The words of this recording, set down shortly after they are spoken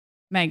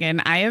Megan,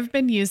 I have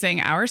been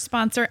using our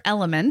sponsor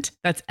Element,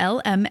 that's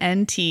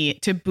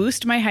LMNT, to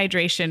boost my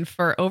hydration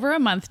for over a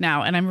month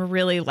now, and I'm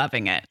really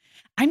loving it.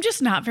 I'm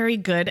just not very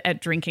good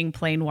at drinking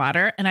plain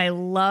water, and I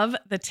love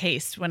the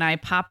taste when I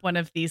pop one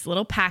of these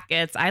little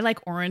packets. I like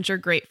orange or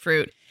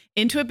grapefruit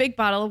into a big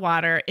bottle of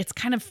water. It's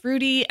kind of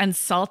fruity and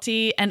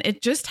salty, and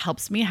it just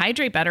helps me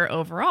hydrate better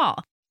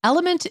overall.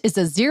 Element is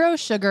a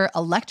zero-sugar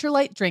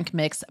electrolyte drink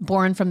mix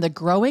born from the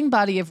growing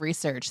body of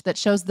research that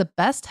shows the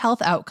best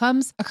health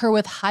outcomes occur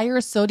with higher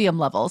sodium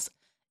levels.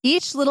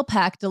 Each little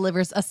pack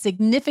delivers a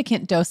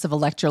significant dose of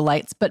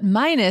electrolytes, but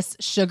minus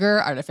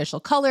sugar, artificial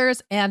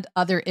colors, and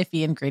other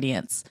iffy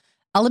ingredients.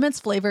 Element's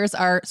flavors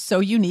are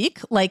so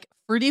unique, like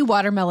fruity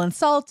watermelon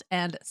salt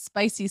and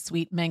spicy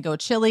sweet mango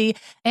chili.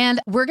 And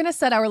we're going to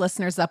set our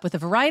listeners up with a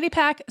variety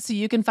pack so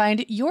you can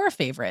find your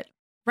favorite.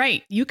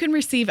 Right. You can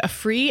receive a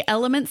free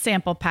Element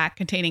sample pack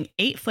containing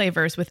 8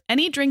 flavors with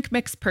any drink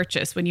mix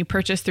purchase when you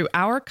purchase through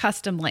our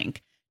custom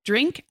link,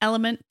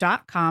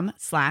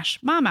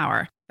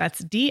 drinkelement.com/momhour.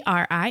 That's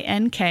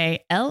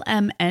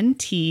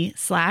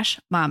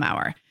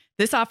DRINKLMNT/momhour.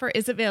 This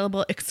is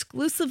available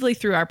exclusively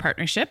through our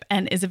partnership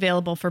and is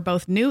available for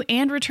both new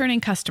and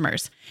returning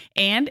customers.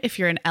 And if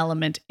you're an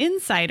Element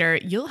insider,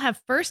 you'll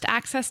have first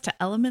access to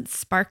Element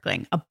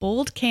Sparkling, a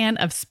bold can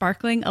of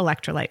sparkling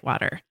electrolyte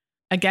water.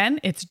 Again,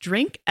 it's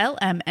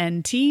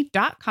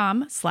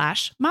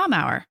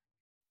drinklmnt.com/momhour.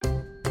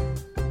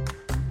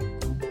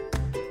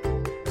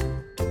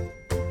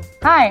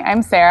 Hi,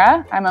 I'm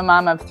Sarah. I'm a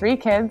mom of 3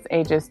 kids,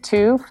 ages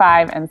 2,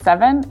 5, and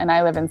 7, and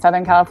I live in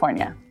Southern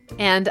California.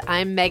 And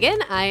I'm Megan.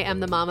 I am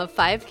the mom of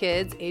 5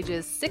 kids,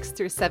 ages 6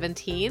 through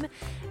 17,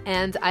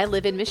 and I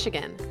live in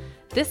Michigan.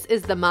 This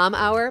is the Mom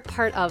Hour,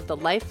 part of the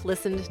Life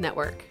Listened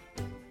Network.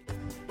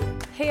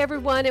 Hey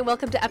everyone, and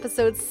welcome to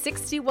episode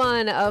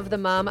 61 of the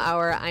Mom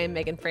Hour. I am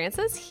Megan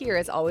Francis, here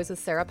as always with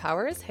Sarah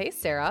Powers. Hey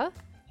Sarah.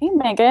 Hey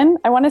Megan,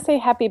 I want to say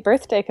happy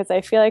birthday because I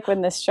feel like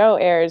when this show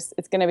airs,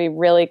 it's going to be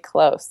really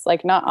close.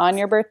 Like not on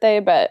your birthday,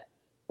 but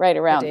right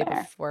around the day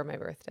there. Before my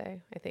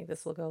birthday. I think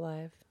this will go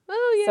live.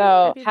 Oh yeah.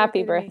 So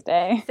happy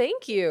birthday.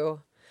 Thank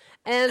you.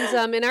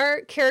 And in our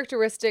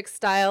characteristic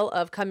style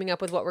of coming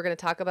up with what we're going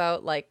to talk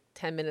about like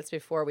 10 minutes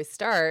before we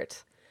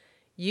start,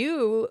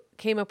 you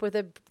came up with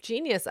a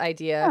genius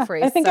idea for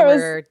a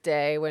summer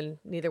day when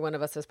neither one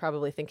of us was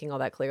probably thinking all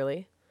that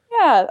clearly.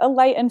 Yeah, a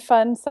light and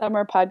fun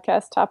summer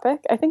podcast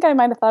topic. I think I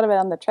might have thought of it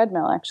on the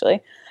treadmill,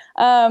 actually.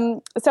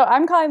 So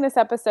I'm calling this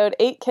episode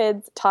 8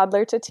 Kids,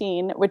 Toddler to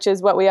Teen, which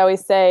is what we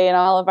always say in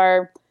all of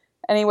our,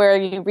 anywhere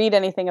you read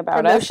anything about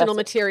promotional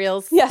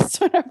materials.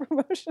 Yes, our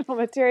promotional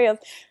materials.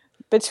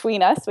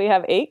 Between us, we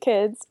have 8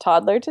 kids,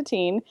 toddler to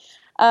teen.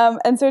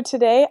 And so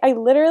today I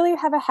literally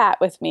have a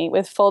hat with me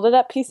with folded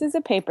up pieces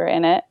of paper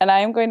in it. And I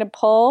am going to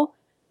pull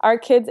our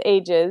kids'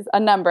 ages, a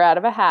number out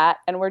of a hat.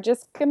 And we're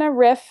just going to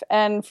riff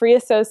and free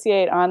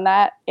associate on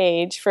that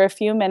age for a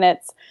few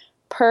minutes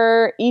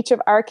per each of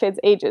our kids'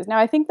 ages. Now,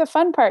 I think the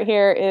fun part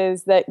here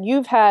is that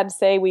you've had,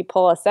 say we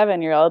pull a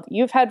 7-year-old,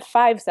 you've had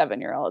 5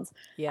 7-year-olds.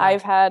 Yeah.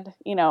 I've had,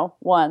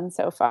 1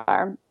 so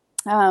far.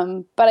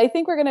 But I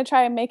think we're going to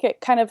try and make it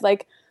kind of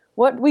like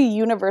what we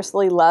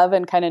universally love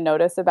and kind of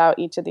notice about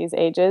each of these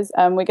ages.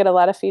 We get a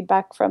lot of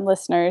feedback from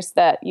listeners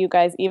that you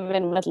guys,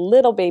 even with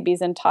little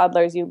babies and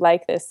toddlers, you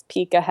like this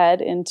peek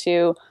ahead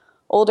into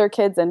older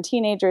kids and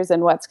teenagers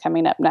and what's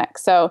coming up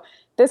next. So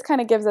this kind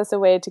of gives us a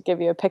way to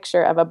give you a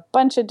picture of a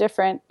bunch of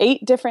 8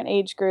 different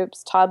age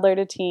groups, toddler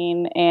to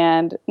teen,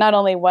 and not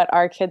only what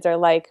our kids are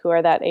like who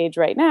are that age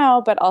right now,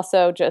 but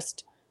also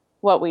just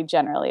what we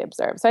generally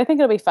observe. So I think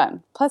it'll be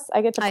fun. Plus,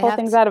 I get to pull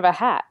things out of a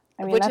hat.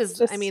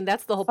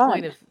 That's the whole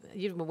point of,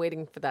 you've been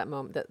waiting for that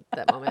moment,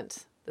 that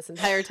moment this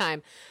entire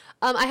time.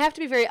 I have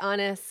to be very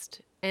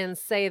honest and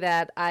say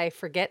that I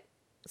forget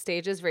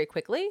stages very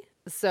quickly.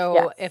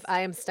 So if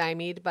I am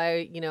stymied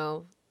by,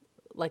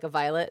 like a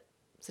Violet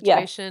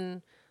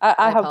situation,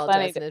 I have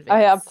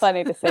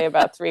plenty to say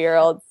about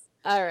 3-year-olds.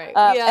 All right.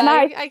 And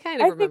I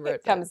kind of remember think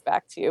it comes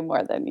back to you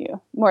more than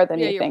you think.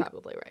 You're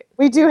probably right.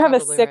 We do have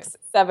a 6,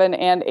 7,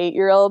 and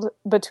 8-year-old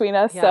between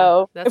us. Yeah,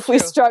 so if we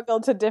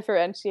struggle to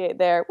differentiate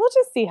there, we'll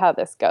just see how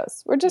this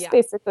goes. We're just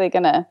basically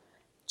going to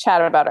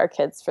chat about our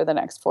kids for the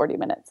next 40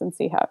 minutes and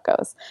see how it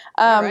goes.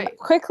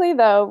 Quickly,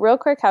 though, real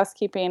quick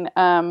housekeeping,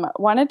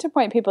 wanted to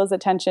point people's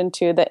attention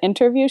to the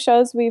interview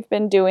shows we've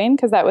been doing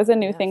because that was a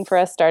new thing for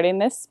us starting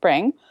this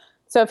spring.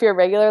 So if you're a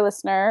regular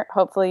listener,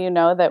 hopefully you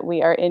know that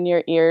we are in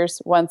your ears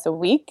once a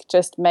week,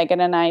 just Megan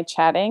and I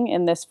chatting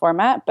in this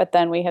format. But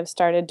then we have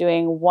started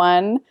doing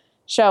one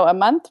show a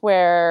month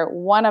where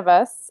one of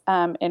us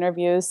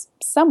interviews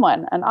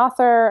someone, an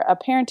author, a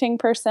parenting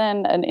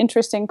person, an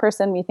interesting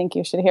person we think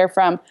you should hear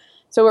from.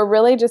 So we're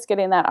really just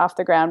getting that off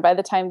the ground. By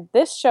the time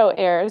this show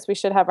airs, we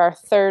should have our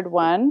 3rd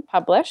one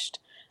published,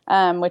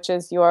 which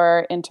is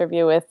your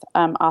interview with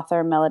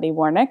author Melody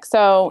Warnick.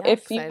 So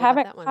if you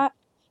haven't caught...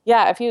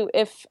 Yeah, if you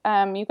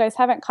guys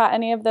haven't caught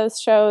any of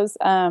those shows,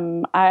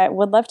 I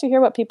would love to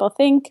hear what people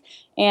think.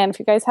 And if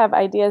you guys have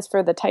ideas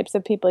for the types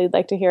of people you'd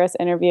like to hear us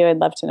interview, I'd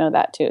love to know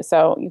that too.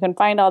 So you can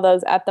find all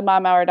those at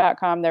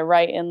themomhour.com. They're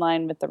right in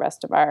line with the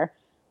rest of our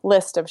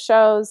list of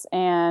shows.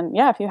 And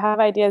yeah, if you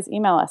have ideas,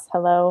 email us,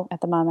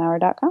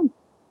 hello@themomhour.com.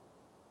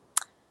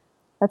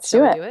 Let's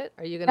do it.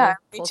 Are you going to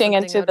reaching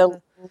into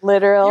the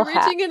literal You're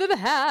hat? reaching into the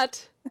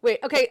hat. Wait,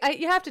 okay,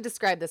 you have to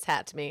describe this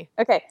hat to me.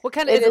 Okay. What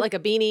kind of, is it like a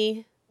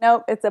beanie?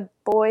 No, it's a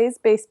boy's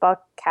baseball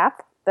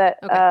cap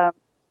that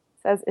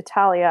says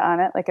Italia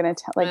on it, like an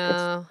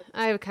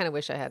I kind of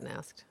wish I hadn't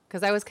asked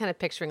because I was kind of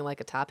picturing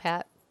like a top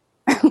hat.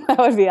 That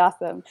would be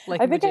awesome.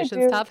 Like a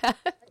magician's top hat.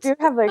 I do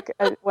have like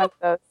one of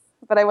those,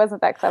 but I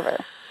wasn't that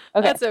clever.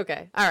 Okay, that's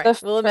okay. All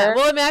right,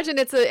 we'll imagine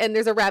and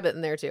there's a rabbit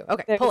in there too.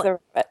 Okay, pull it.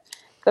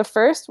 The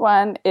first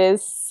one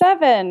is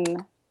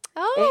 7.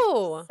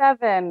 Oh,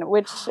 7,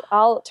 which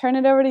I'll turn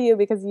it over to you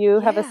because you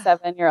have a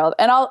 7-year-old.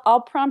 And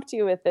I'll prompt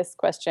you with this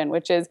question,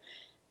 which is,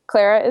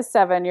 Clara is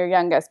 7, your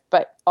youngest,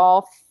 but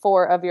all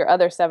 4 of your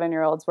other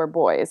 7-year-olds were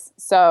boys.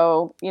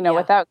 So,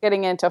 without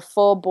getting into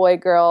full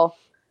boy-girl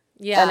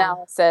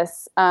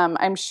analysis,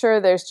 I'm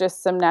sure there's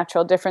just some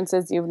natural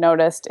differences you've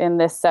noticed in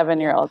this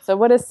 7-year-old. So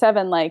what is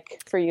 7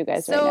 like for you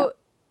guys right now?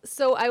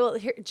 So I will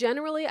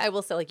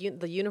say like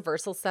the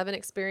universal 7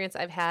 experience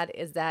I've had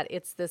is that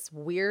it's this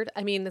weird,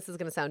 I mean, this is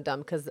going to sound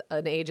dumb because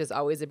an age is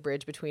always a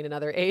bridge between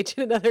another age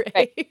and another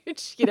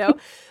age,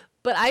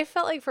 but I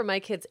felt like for my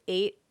kids,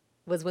 8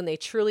 was when they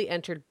truly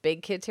entered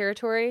big kid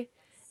territory,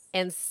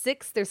 and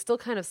 6, they're still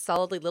kind of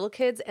solidly little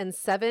kids, and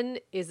 7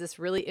 is this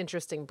really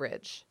interesting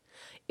bridge.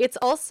 It's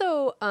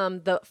also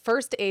the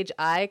first age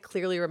I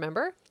clearly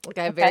remember. Like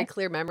I have very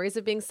clear memories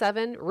of being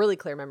 7, really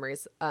clear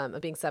memories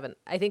of being 7.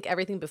 I think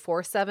everything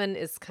before 7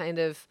 is kind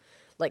of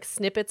like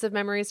snippets of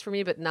memories for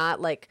me, but not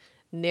like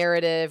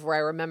narrative where I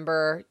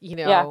remember,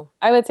 Yeah,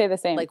 I would say the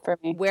same like for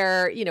me.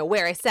 Where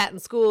I sat in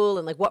school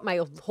and like what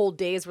my whole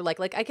days were like.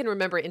 Like I can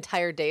remember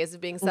entire days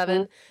of being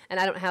 7, and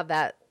I don't have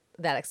that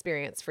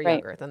experience for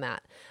younger than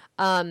that.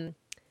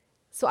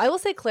 So I will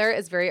say Clara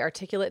is very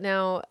articulate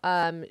now.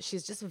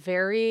 She's just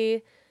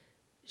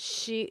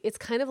it's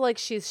kind of like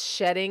she's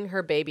shedding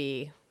her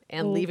baby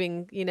and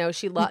leaving,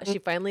 she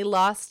finally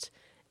lost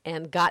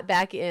and got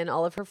back in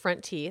all of her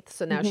front teeth.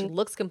 So now she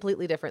looks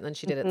completely different than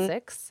she did at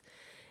 6.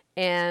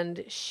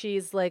 And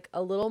she's like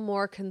a little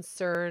more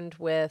concerned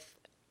with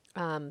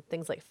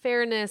things like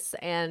fairness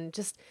and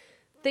just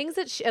things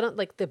that I don't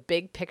like the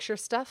big picture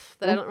stuff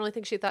that I don't really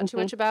think she thought too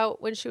much about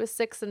when she was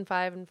 6 and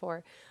 5 and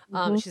 4.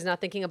 She's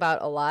not thinking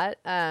about a lot.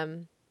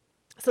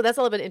 So that's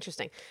a little bit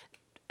interesting.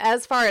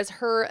 As far as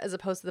her, as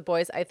opposed to the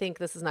boys, I think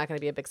this is not going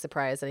to be a big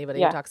surprise.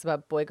 Anybody who talks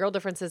about boy-girl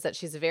differences, that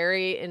she's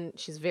very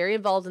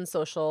involved in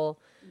social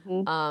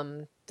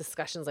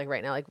discussions, like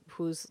right now, like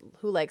who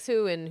likes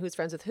who and who's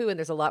friends with who, and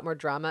there's a lot more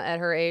drama at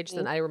her age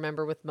than I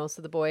remember with most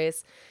of the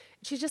boys.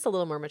 She's just a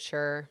little more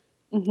mature.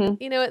 At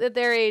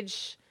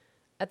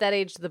that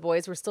age, the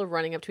boys were still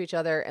running up to each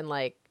other and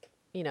like,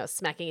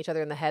 smacking each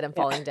other in the head and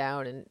falling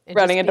down and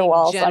running into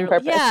walls on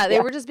purpose. Yeah,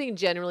 they were just being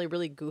generally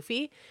really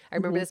goofy. I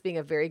remember this being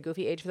a very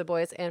goofy age for the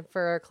boys. And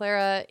for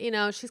Clara,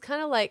 she's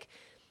kind of like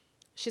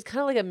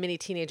a mini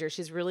teenager.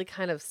 She's really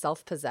kind of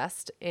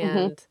self-possessed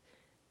and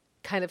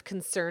kind of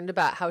concerned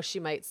about how she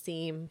might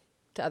seem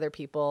to other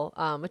people,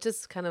 which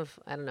is kind of,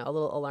 I don't know, a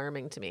little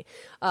alarming to me.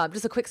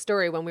 Just a quick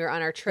story. When we were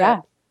on our trip,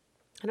 I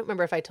don't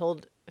remember if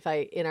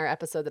in our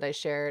episode that I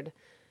shared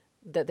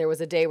that there was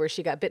a day where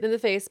she got bitten in the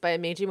face by a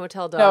mangy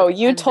motel dog. No,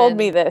 you told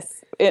me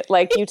this. You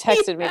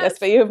texted me this,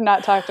 but you have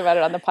not talked about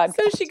it on the podcast.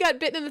 So she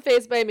got bitten in the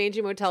face by a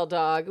mangy motel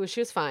dog.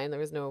 She was fine. There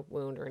was no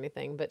wound or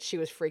anything, but she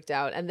was freaked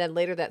out. And then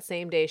later that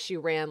same day, she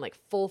ran like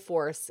full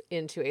force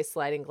into a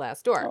sliding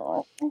glass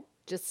door. Oh.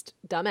 Just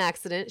dumb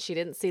accident. She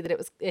didn't see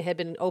that it had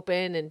been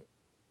open, and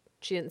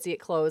she didn't see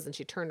it close, and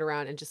she turned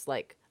around and just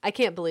like, I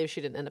can't believe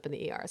she didn't end up in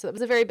the ER. So it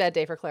was a very bad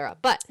day for Clara.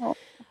 But,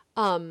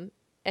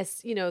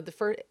 as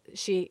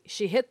she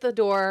hit the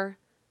door,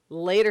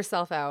 laid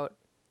herself out,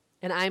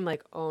 and I'm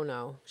like, oh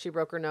no, she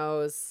broke her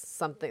nose,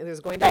 something,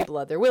 there's going to be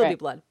blood, there will be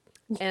blood.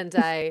 And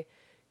I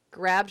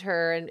grabbed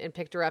her and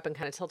picked her up and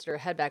kind of tilted her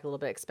head back a little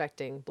bit,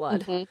 expecting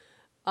blood.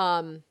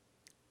 And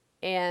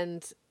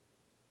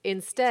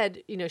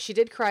instead, she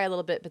did cry a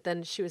little bit, but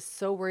then she was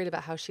so worried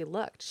about how she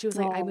looked. She was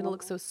like, I'm going to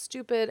look so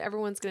stupid.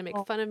 Everyone's going to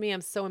make fun of me.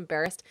 I'm so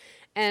embarrassed.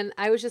 And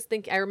I was just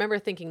I remember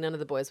thinking none of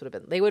the boys would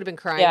have been, they would have been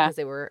crying because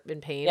they were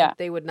in pain. Yeah.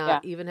 They would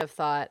not even have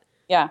thought,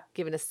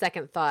 given a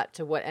second thought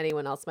to what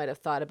anyone else might have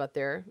thought about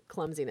their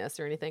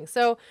clumsiness or anything.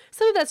 So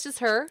some of that's just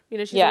her,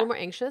 she's a little more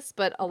anxious,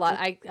 but a lot,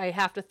 I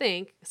have to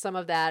think some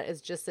of that is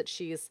just that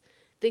she's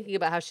thinking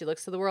about how she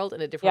looks to the world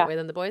in a different way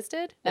than the boys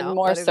did. And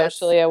more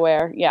socially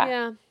aware.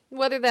 Yeah.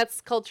 Whether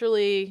that's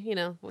culturally,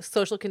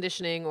 social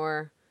conditioning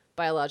or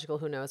biological,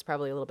 who knows?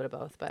 Probably a little bit of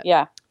both. But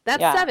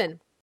that's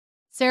 7.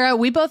 Sarah,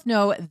 we both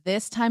know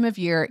this time of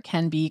year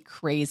can be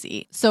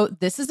crazy. So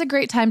this is a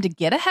great time to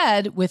get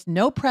ahead with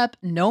no prep,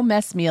 no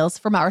mess meals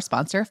from our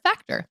sponsor,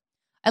 Factor.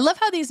 I love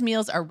how these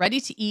meals are ready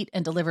to eat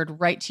and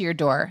delivered right to your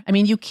door. I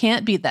mean, you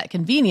can't beat that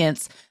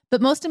convenience,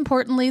 but most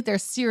importantly, they're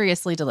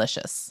seriously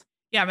delicious.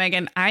 Yeah,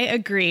 Megan, I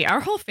agree. Our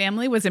whole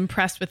family was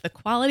impressed with the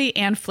quality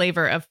and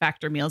flavor of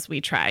Factor meals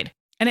we tried.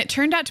 And it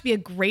turned out to be a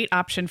great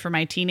option for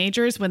my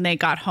teenagers when they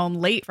got home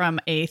late from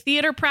a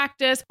theater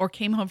practice or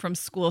came home from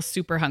school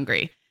super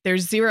hungry.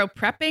 There's zero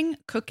prepping,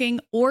 cooking,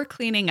 or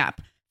cleaning up.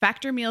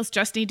 Factor meals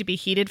just need to be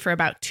heated for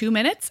about 2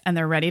 minutes and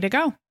they're ready to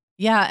go.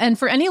 Yeah, and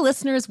for any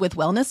listeners with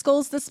wellness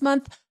goals this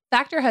month,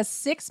 Factor has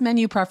 6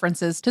 menu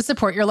preferences to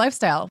support your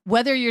lifestyle,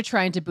 whether you're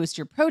trying to boost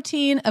your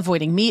protein,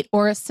 avoiding meat,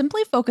 or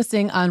simply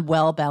focusing on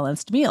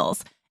well-balanced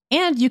meals.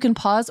 And you can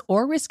pause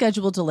or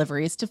reschedule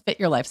deliveries to fit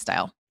your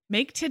lifestyle.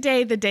 Make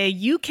today the day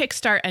you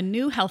kickstart a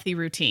new healthy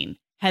routine.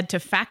 Head to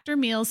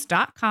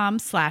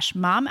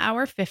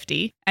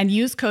factormeals.com/momhour50 and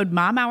use code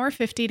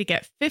momhour50 to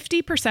get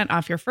 50%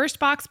 off your first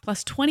box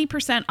plus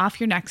 20% off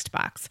your next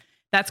box.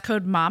 That's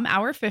code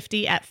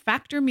momhour50 at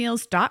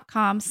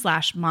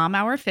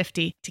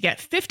factormeals.com/momhour50 to get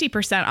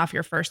 50% off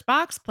your first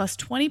box plus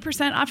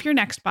 20% off your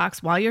next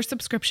box while your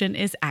subscription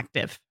is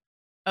active.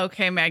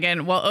 Okay,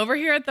 Megan. Well, over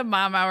here at the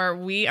Mom Hour,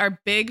 we are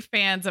big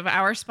fans of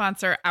our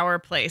sponsor, Our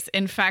Place.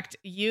 In fact,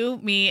 you,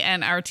 me,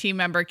 and our team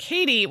member,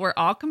 Katie, were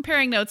all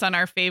comparing notes on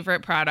our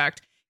favorite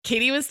product.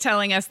 Katie was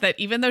telling us that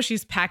even though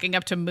she's packing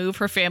up to move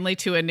her family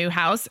to a new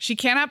house, she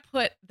cannot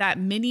put that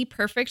mini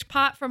perfect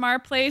pot from Our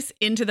Place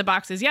into the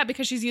boxes yet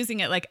because she's using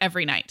it like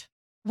every night.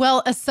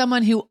 Well, as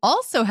someone who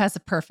also has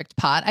a perfect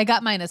pot, I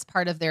got mine as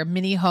part of their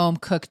mini home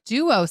cook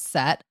duo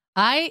set.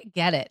 I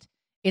get it.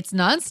 It's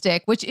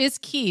nonstick, which is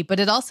key, but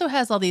it also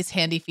has all these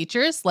handy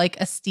features like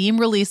a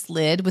steam release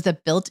lid with a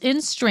built-in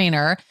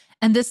strainer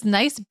and this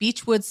nice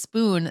beechwood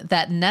spoon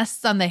that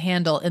nests on the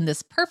handle in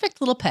this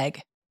perfect little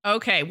peg.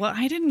 Okay, well,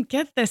 I didn't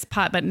get this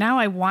pot, but now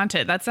I want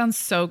it. That sounds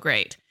so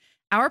great.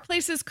 Our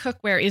Place's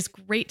cookware is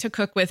great to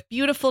cook with,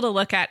 beautiful to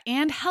look at,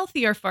 and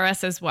healthier for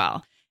us as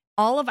well.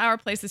 All of Our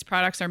Place's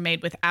products are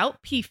made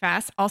without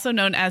PFAS, also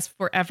known as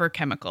forever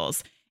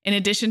chemicals. In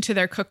addition to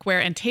their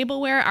cookware and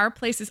tableware, Our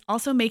Place is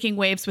also making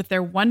waves with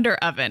their Wonder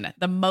Oven,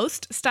 the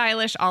most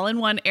stylish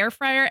all-in-one air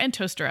fryer and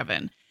toaster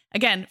oven.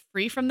 Again,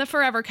 free from the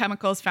forever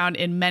chemicals found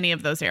in many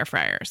of those air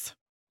fryers.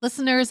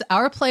 Listeners,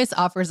 Our Place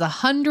offers a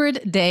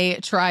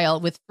 100-day trial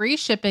with free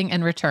shipping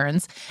and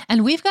returns,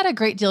 and we've got a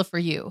great deal for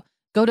you.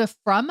 Go to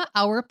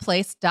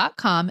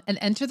FromOurPlace.com and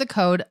enter the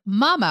code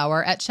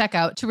MOMHOUR at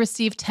checkout to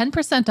receive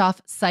 10%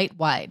 off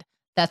site-wide.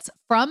 That's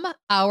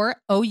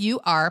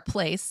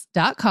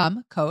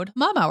FromOurPlace.com, code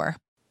MOMHOUR.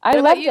 I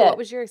loved it. What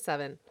was your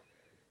 7?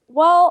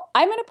 Well,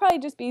 I'm going to probably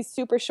just be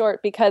super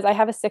short because I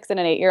have a 6 and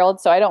an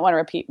 8-year-old, so I don't want to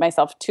repeat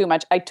myself too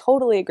much. I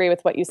totally agree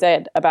with what you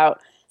said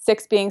about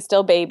 6 being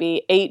still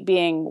baby, 8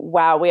 being,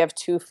 wow, we have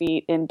 2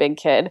 feet in big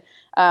kid.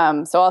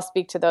 So I'll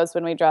speak to those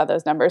when we draw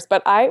those numbers.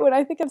 But when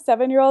I think of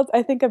 7-year-olds,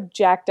 I think of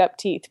jacked up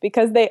teeth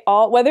because they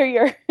all, whether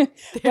you're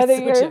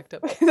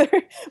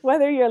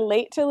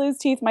late to lose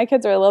teeth, my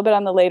kids are a little bit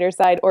on the later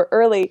side, or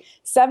early.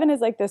 7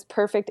 is like this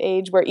perfect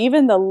age where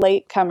even the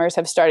late comers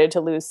have started to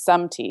lose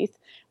some teeth.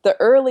 The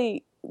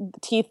early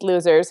teeth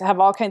losers have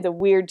all kinds of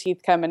weird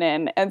teeth coming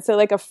in. And so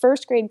like a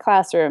first grade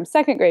classroom,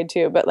 second grade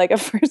too, but like a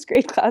first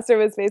grade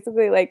classroom is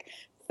basically like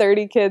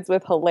 30 kids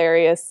with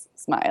hilarious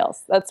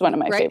smiles. That's one of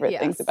my favorite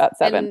things about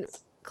 7. And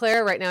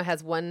Clara right now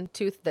has one front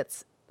tooth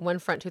that's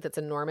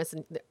enormous,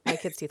 and my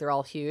kids' teeth are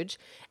all huge.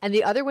 And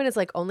the other one is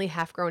like only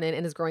half grown in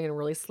and is growing in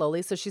really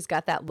slowly. So she's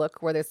got that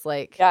look where there's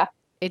like,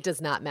 it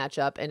does not match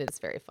up, and it's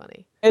very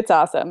funny. It's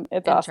awesome.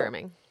 It's awesome.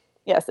 Charming.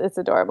 Yes, it's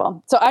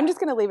adorable. So I'm just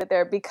going to leave it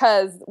there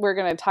because we're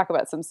going to talk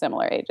about some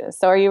similar ages.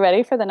 So are you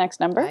ready for the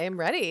next number? I am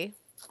ready.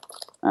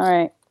 All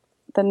right.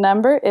 The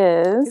number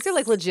is... These are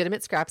like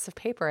legitimate scraps of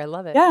paper. I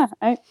love it. Yeah,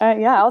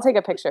 I'll take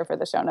a picture for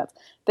the show notes.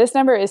 This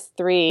number is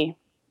 3.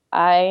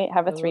 I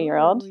have a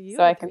 3-year-old,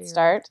 so I can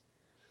start.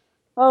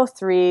 Oh,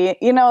 3.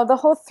 You know, the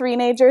whole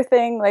 3-nager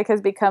thing like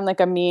has become like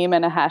a meme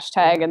and a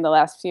hashtag in the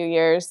last few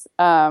years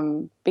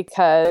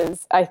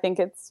because I think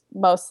it's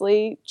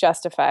mostly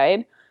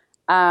justified.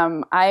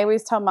 I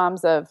always tell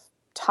moms of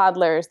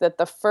toddlers that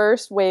the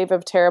first wave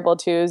of terrible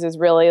twos is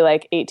really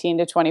like 18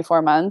 to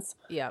 24 months,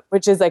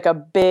 which is like a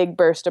big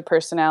burst of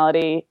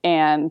personality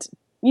and,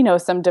 you know,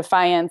 some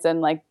defiance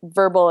and like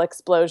verbal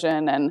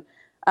explosion. And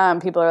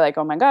people are like,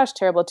 oh my gosh,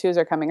 terrible twos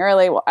are coming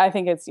early. Well, I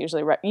think it's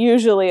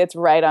usually it's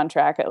right on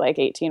track at like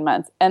 18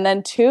 months. And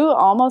then 2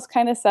 almost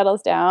kind of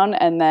settles down,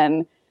 and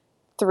then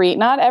 3,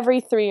 not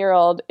every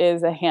 3-year-old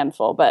is a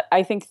handful, but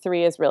I think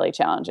 3 is really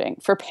challenging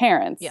for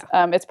parents. Yeah,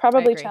 it's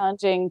probably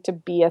challenging to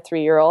be a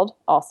 3-year-old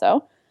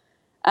also.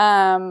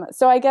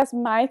 So I guess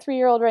my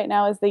 3-year-old right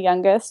now is the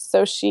youngest.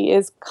 So she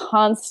is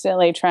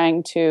constantly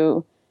trying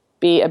to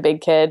be a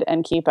big kid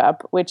and keep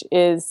up, which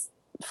is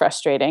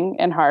frustrating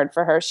and hard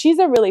for her. She's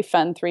a really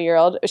fun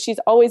 3-year-old. She's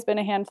always been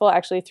a handful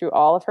actually through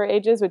all of her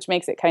ages, which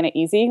makes it kind of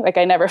easy. Like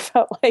I never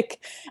felt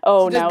like,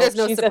 oh, no, she's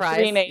no surprise.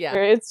 A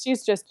 3-nager. Yeah.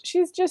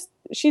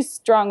 She's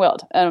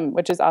strong-willed,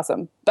 which is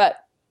awesome.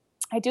 But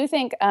I do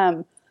think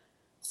 3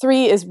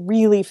 is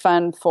really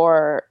fun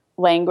for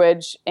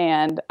language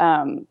and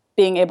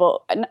being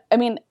able, I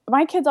mean,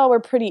 my kids all were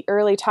pretty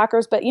early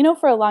talkers, but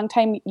for a long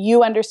time,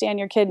 you understand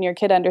your kid and your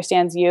kid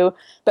understands you,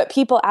 but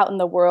people out in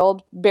the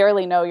world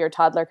barely know your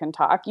toddler can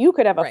talk. You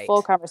could have a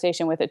full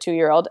conversation with a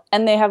 2-year-old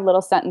and they have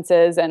little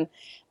sentences,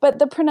 but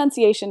the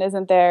pronunciation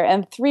isn't there.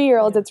 And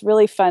 3-year-olds, it's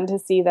really fun to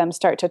see them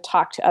start to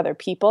talk to other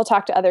people,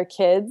 talk to other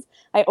kids.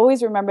 I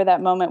always remember that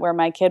moment where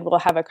my kid will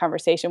have a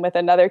conversation with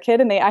another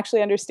kid and they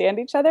actually understand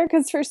each other,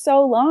 because for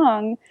so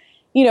long,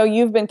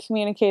 you've been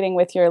communicating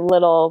with your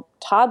little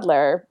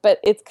toddler, but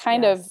it's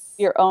kind of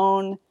your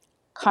own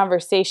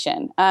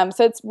conversation.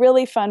 So it's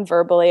really fun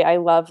verbally. I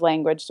love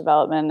language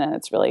development and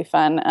it's really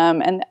fun.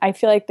 And I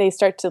feel like they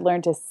start to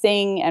learn to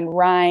sing and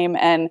rhyme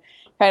and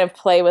kind of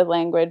play with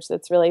language.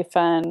 That's really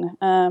fun.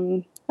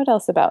 What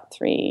else about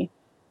 3?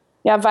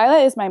 Yeah,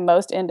 Violet is my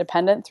most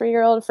independent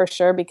 3-year-old for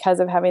sure because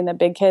of having the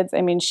big kids.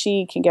 I mean,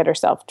 she can get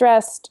herself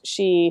dressed.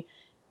 She's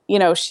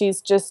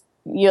just,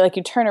 you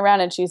turn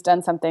around and she's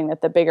done something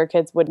that the bigger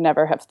kids would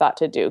never have thought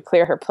to do.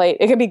 Clear her plate.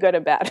 It could be good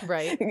and bad,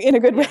 right? In a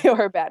good way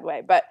or a bad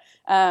way. But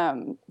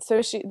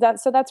so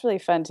that's really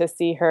fun to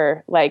see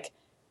her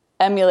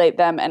emulate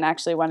them and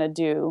actually want to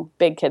do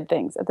big kid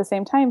things. At the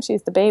same time,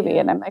 she's the baby,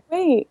 and I'm like,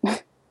 wait,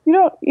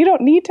 you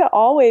don't need to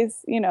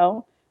always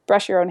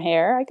brush your own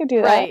hair. I could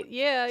do that. Right?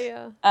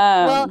 Yeah.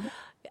 Well,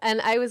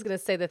 and I was gonna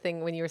say the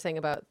thing when you were saying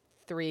about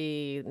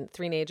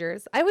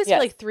three-nagers. I always feel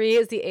like 3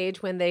 is the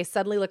age when they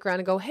suddenly look around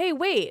and go, hey,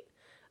 wait,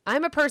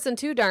 I'm a person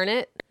too, darn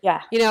it.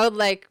 Yeah.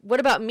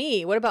 What about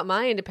me? What about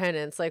my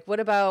independence? What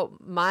about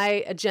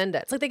my agenda?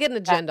 It's like they get an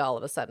agenda all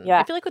of a sudden. Yeah.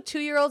 I feel like with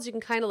 2-year-olds, you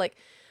can kind of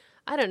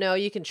I don't know,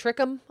 you can trick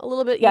them a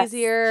little bit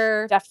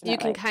easier. Definitely. You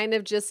can kind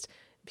of just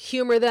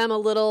humor them a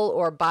little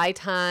or buy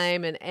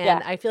time. And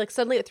I feel like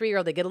suddenly at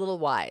 3-year-old, they get a little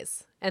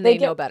wise and they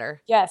know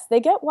better. Yes, they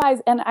get wise.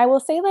 And I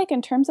will say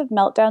in terms of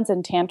meltdowns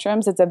and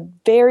tantrums, it's a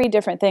very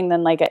different thing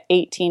than an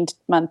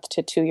 18-month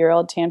to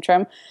 2-year-old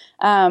tantrum,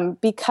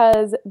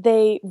 because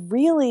they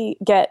really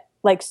get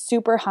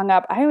super hung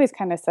up. I always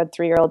kind of said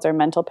 3-year-olds are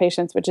mental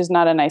patients, which is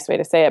not a nice way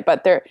to say it,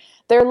 but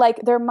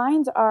their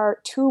minds are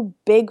too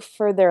big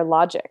for their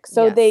logic.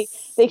 So they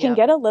can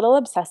get a little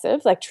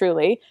obsessive,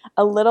 truly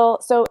a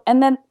little. So,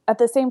 and then at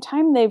the same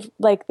time,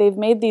 they've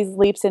made these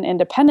leaps in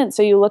independence.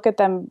 So you look at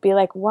them, be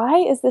like, why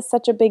is this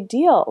such a big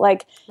deal?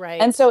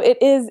 Right. And so it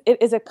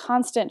is a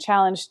constant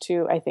challenge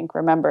to, I think,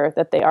 remember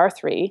that they are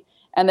 3.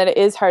 And that it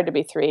is hard to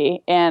be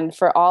 3. And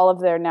for all of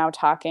their now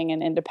talking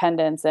and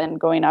independence and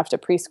going off to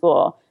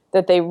preschool,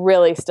 that they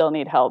really still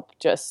need help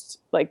just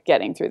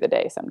getting through the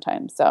day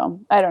sometimes. So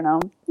I don't know.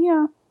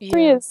 Yeah.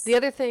 3 is. The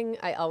other thing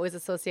I always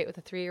associate with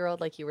a 3-year-old,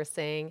 like you were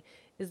saying,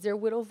 is their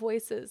little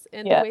voices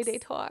and the way they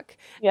talk.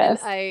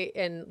 Yes.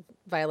 And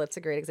Violet's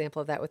a great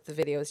example of that with the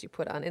videos you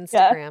put on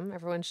Instagram. Yeah.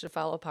 Everyone should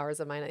follow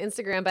Powers of Mine on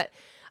Instagram. But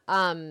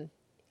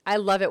I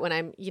love it when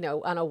I'm,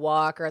 on a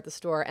walk or at the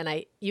store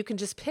and you can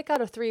just pick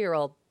out a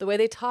 3-year-old. The way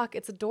they talk,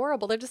 it's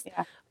adorable. They're just, they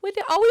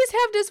always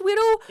have this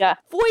widow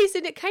voice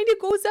and it kind of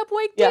goes up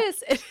like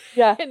this.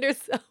 And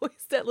there's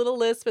always that little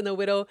lisp in the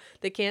widow.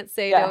 They can't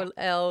say no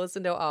L's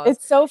and no O's.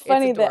 It's so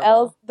funny. The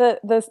L's,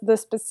 the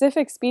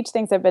specific speech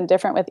things have been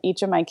different with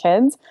each of my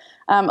kids.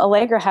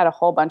 Allegra had a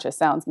whole bunch of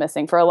sounds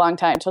missing for a long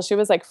time until she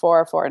was 4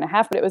 or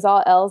 4.5, but it was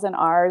all L's and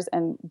R's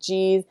and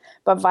G's.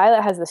 But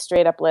Violet has the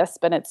straight up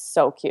lisp and it's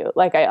so cute.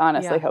 I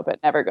honestly hope it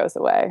never goes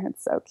away.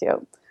 It's so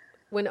cute.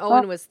 When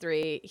Owen was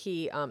 3,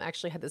 he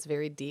actually had this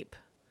very deep,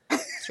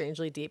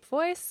 strangely deep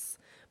voice,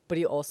 but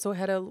he also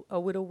had a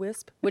widow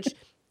wisp, which,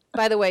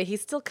 by the way, he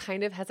still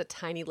kind of has a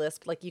tiny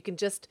lisp. You can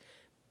just,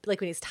 when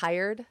he's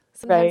tired,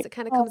 sometimes it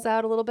kind of comes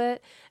out a little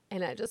bit.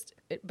 And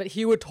but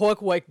he would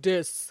talk like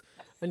this,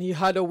 and he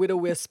had a widow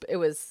wisp. It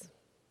was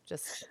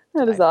just.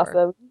 That is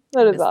awesome.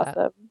 That is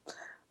awesome.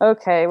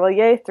 Okay, well,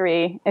 yay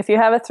 3. If you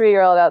have a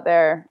 3-year-old out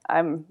there,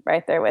 I'm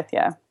right there with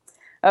you.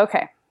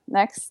 Okay,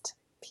 next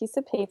piece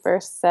of paper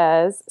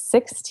says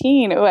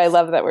 16. Oh, I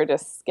love that we're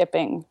just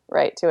skipping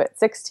right to it.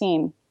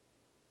 16.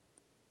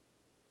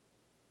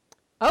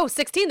 Oh,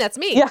 16, that's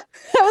me. Yeah.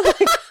 I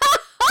was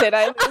did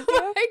I lose you?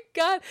 Oh my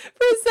God.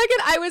 For a second,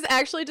 I was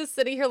actually just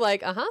sitting here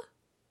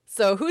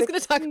So who's going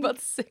to talk about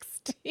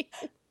 16?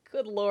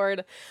 Good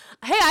Lord.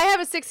 Hey, I have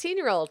a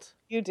 16-year-old.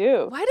 You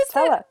do. Why does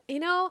Tell that, us.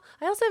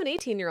 I also have an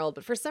 18-year-old,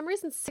 but for some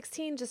reason,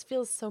 16 just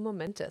feels so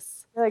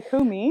momentous. You're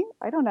who, me?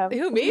 I don't know.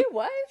 Who, me?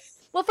 What?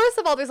 Well, first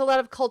of all, there's a lot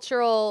of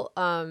cultural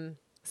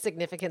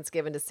significance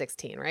given to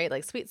 16,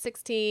 right? Sweet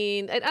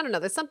 16. I don't know.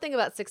 There's something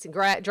about 16.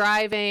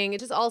 Driving. It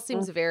just all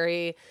seems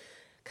very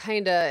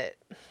kind of,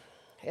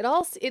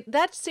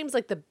 that seems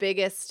like the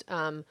biggest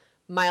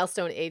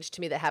milestone age to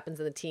me that happens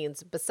in the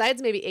teens,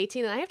 besides maybe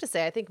 18. And I have to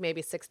say, I think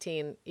maybe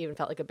 16 even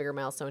felt like a bigger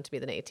milestone to me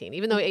than 18,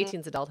 even though 18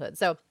 is adulthood.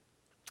 So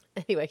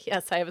anyway,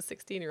 yes, I have a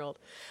 16-year-old.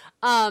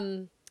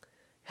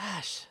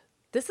 Gosh,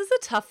 this is a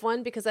tough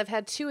one because I've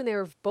had 2 and they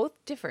were both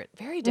different,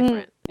 very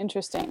different.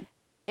 Interesting.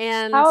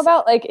 And how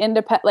about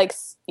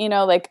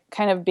independent,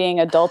 kind of being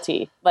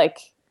adulty,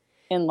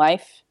 in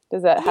life?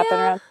 Does that happen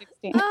around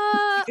 16?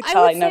 I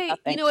would say,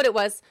 you know what it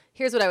was?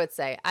 Here's what I would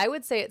say. I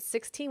would say at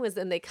 16 was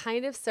when they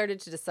kind of started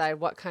to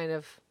decide what kind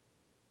of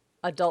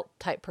adult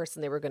type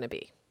person they were going to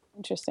be.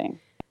 Interesting.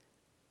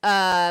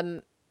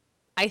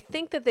 I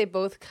think that they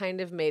both kind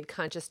of made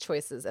conscious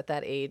choices at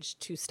that age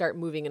to start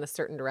moving in a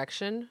certain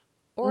direction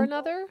or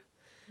another.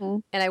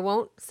 And I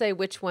won't say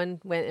which one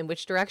went in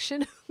which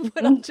direction,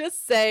 but I'll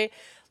just say,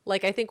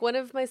 like, I think one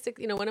of my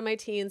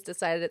teens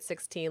decided at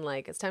 16,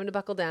 like, it's time to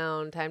buckle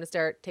down, time to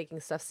start taking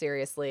stuff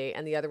seriously.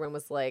 And the other one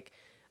was like,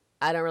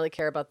 I don't really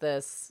care about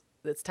this.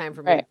 It's time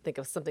for me to think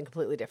of something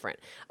completely different.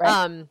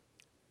 Right.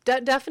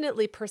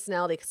 Definitely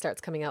personality starts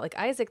coming out. Like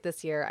Isaac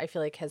this year, I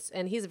feel like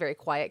and he's a very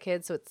quiet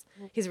kid, so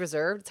he's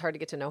reserved. It's hard to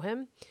get to know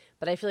him.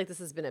 But I feel like this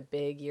has been a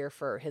big year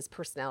for his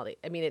personality.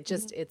 I mean,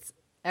 it's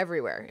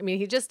everywhere. I mean,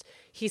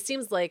 he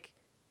seems like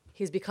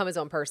he's become his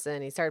own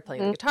person. He started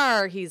playing the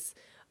guitar. He's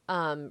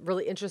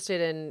really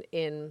interested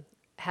in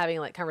having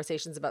like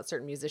conversations about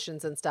certain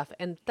musicians and stuff.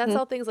 And that's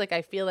all things like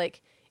I feel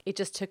like it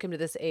just took him to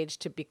this age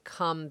to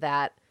become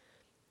that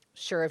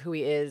sure of who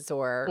he is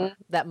or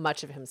that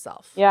much of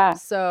himself. Yeah.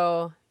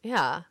 So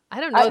yeah, I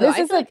don't know.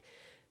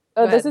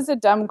 This is a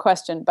dumb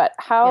question, but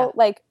how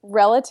like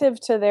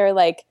relative to their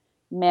like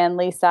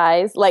manly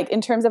size, like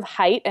in terms of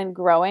height and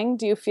growing,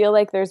 do you feel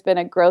like there's been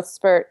a growth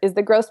spurt? Is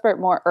the growth spurt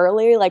more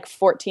early, like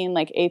 14,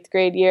 like 8th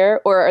grade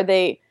year? Or are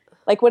they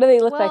like, what do they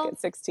look like at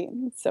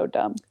 16? It's so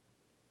dumb.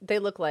 They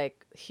look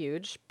like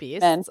huge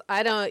beasts. Men.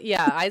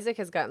 Isaac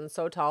has gotten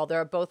so tall.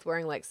 They're both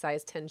wearing like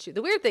size 10 shoes.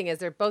 The weird thing is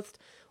they're both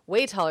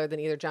way taller than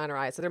either John or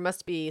I. So there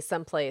must be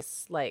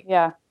someplace like,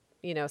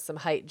 some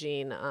height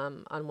gene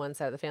on one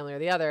side of the family or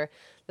the other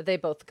that they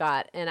both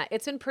got. And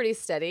it's been pretty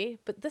steady.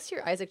 But this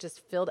year, Isaac just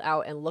filled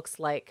out and looks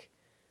like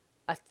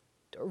a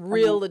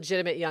real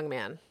legitimate young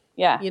man.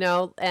 Yeah.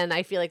 And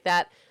I feel like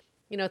that,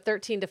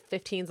 13 to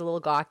 15 is a little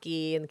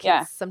gawky. And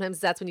kids, sometimes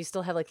that's when you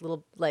still have like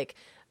little, like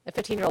a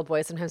 15-year-old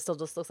boy sometimes still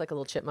just looks like a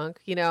little chipmunk,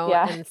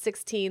 Yeah. And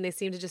 16, they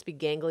seem to just be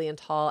gangly and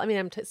tall. I mean,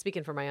 I'm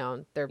speaking for my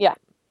own. They're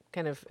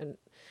kind of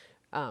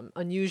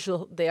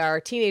unusual. They are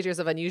teenagers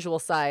of unusual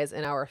size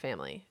in our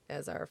family,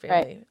 as our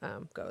family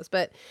goes.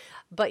 But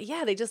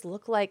yeah, they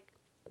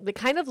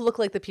kind of look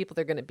like the people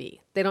they're going to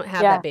be. They don't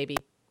have that baby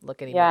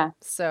look anymore. Yeah.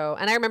 So,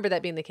 and I remember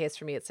that being the case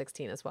for me at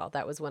 16 as well.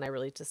 That was when I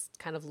really just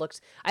kind of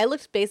I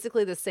looked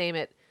basically the same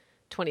at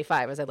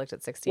 25 as I looked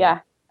at 16.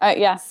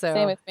 Yeah. So,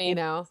 same with me.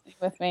 Same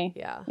with me.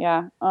 Yeah.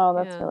 Yeah. Oh,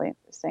 that's really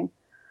interesting.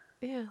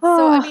 Yeah.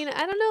 So, I mean,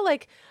 I don't know,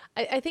 like,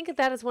 I think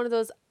that is one of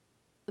those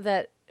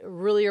that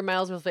really your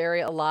miles will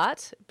vary a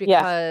lot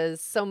because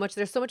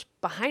there's so much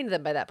behind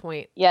them by that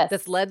point. Yes.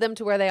 That's led them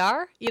to where they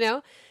are,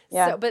 Yeah.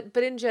 So, but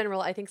in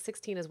general, I think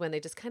 16 is when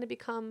they just kind of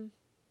become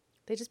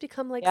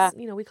like,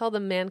 we call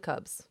them man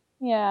cubs.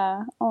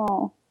 Yeah.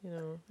 Oh.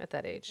 At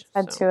that age. I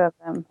had 2 of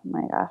them. Oh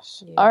my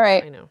gosh. Yeah, all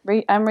right. I know.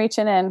 I'm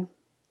reaching in.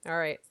 All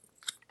right.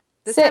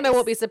 This 6. time I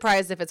won't be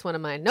surprised if it's one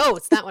of mine. No,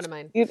 it's not one of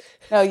mine.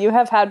 You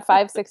have had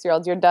 5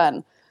 6-year-olds. You're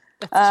done.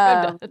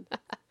 I'm done.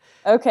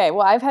 Okay.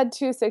 Well, I've had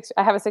 2 6.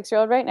 I have a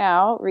 6-year-old right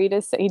now. Reed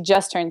he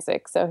just turned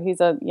 6, so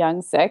he's a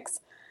young 6.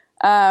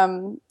 I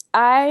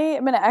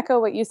am going to echo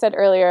what you said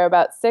earlier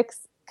about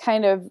 6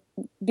 kind of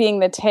being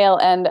the tail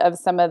end of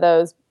some of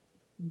those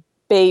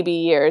baby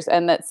years,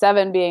 and that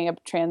 7 being a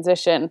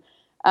transition.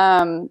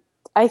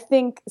 I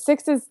think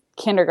 6 is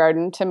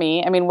kindergarten to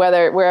me. I mean,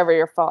 wherever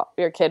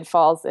your kid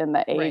falls in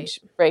the age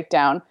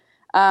breakdown.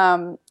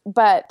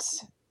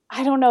 But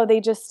I don't know. They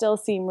just still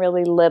seem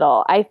really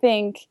little. I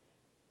think,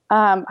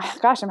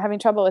 gosh, I'm having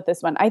trouble with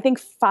this one. I think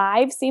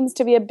 5 seems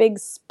to be a big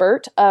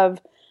spurt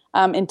of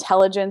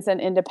intelligence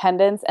and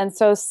independence. And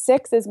so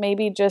 6 is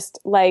maybe just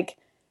like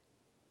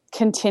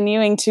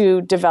continuing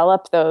to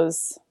develop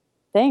those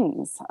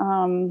things. I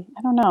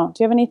don't know.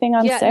 Do you have anything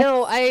on 6?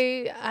 No,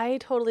 I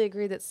totally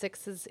agree that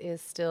 6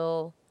 is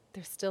still,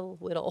 they're still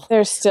little.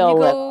 They're still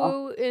little.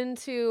 Go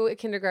into a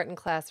kindergarten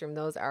classroom,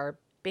 those are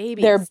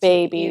babies. They're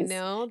babies.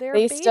 They're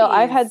babies.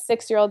 I've had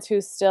 6-year-olds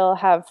who still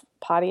have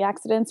potty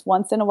accidents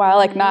once in a while,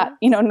 like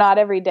not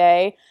every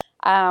day.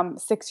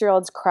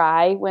 6-year-olds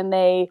cry when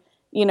they,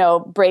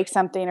 break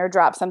something or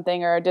drop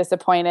something or are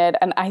disappointed.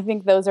 And I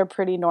think those are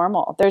pretty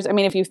normal.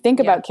 If you think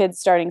about kids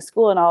starting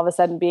school and all of a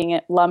sudden being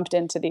lumped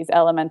into these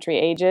elementary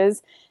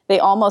ages, they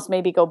almost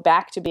maybe go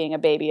back to being a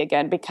baby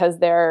again because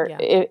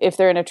if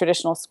they're in a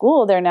traditional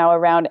school, they're now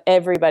around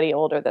everybody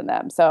older than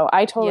them. So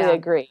I totally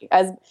agree.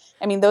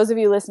 Those of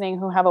you listening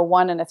who have a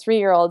 1 and a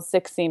 3-year-old,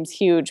 6 seems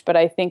huge, but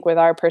I think with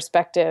our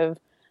perspective,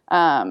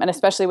 and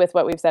especially with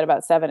what we've said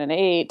about 7 and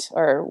 8,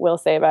 or we'll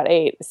say about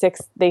 8,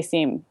 6, they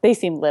seem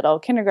little.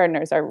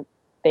 Kindergartners are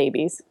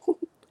babies.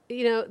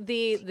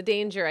 The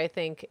danger, I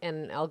think,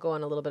 and I'll go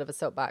on a little bit of a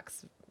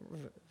soapbox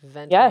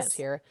vent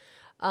here,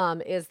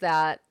 is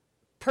that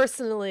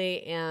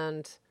personally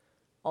and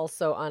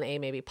also on a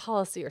maybe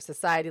policy or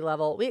society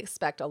level, we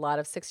expect a lot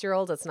of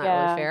 6-year-olds. It's not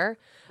really fair.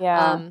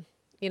 Yeah.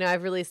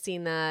 I've really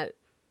seen that.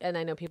 And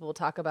I know people will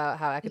talk about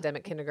how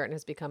academic kindergarten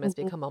has become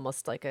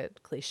almost like a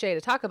cliche to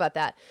talk about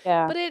that.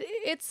 Yeah. But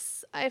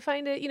I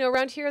find it,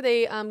 around here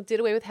they did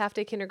away with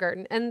half-day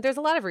kindergarten. And there's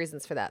a lot of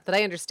reasons for that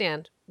I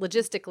understand.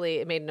 Logistically,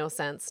 it made no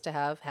sense to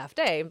have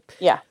half-day.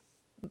 Yeah.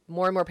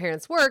 more and more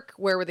parents work,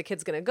 where were the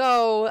kids going to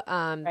go?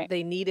 Right.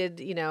 They needed,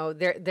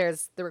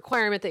 there's the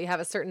requirement that you have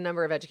a certain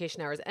number of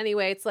education hours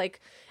anyway. It's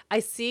like I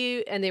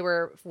see, and they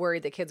were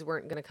worried that kids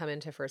weren't going to come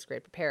into first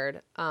grade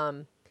prepared.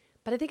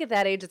 But I think at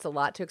that age, it's a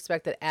lot to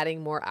expect that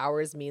adding more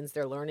hours means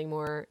they're learning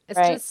more. It's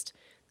Right. just,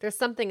 there's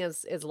something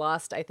is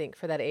lost, I think,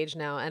 for that age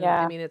now. And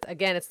Yeah. I mean,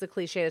 it's the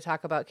cliche to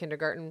talk about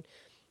kindergarten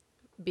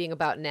being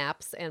about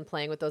naps and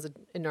playing with those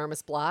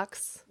enormous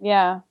blocks.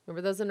 Yeah.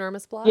 Remember those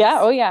enormous blocks? Yeah.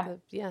 Oh, yeah.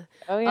 Yeah.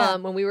 Oh, yeah.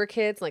 When we were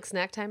kids, like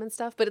snack time and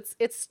stuff. But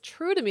it's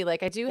true to me.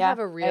 Like I do Yeah, have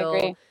a I real,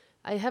 agree.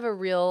 I have a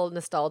real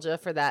nostalgia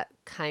for that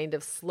kind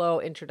of slow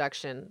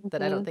introduction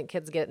that I Mm-hmm. don't think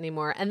kids get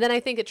anymore. And then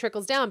I think it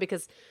trickles down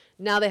because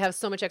now they have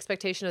so much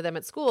expectation of them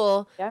at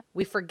school. Yeah.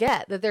 We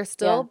forget that they're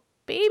still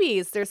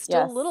babies. They're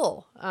still Yes.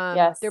 little.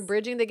 Yes. They're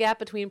bridging the gap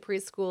between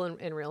preschool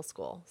and real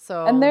school.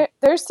 So And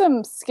there's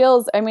some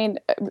skills. I mean,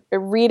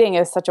 reading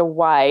is such a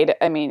wide,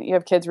 I mean, you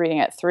have kids reading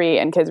at 3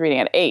 and kids reading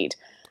at 8.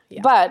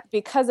 Yeah. But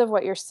because of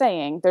what you're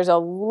saying, there's a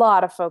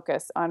lot of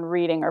focus on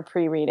reading or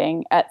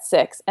pre-reading at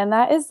 6. And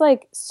that is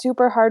like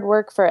super hard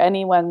work for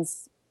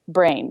anyone's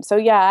brain. So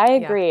yeah, I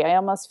agree. I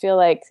almost feel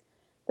like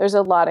there's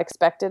a lot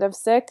expected of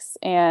 6.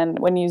 And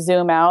when you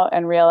zoom out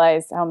and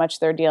realize how much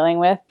they're dealing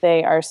with,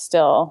 they are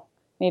still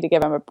need to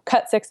give them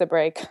cut 6 a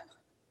break.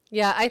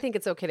 yeah, I think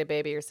it's okay to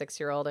baby your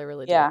 6-year-old. I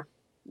really do. Yeah.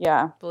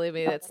 Yeah. Believe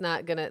me, they're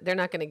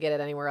not gonna get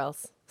it anywhere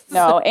else.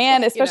 No,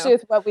 and especially know.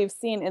 with what we've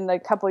seen in the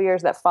couple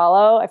years that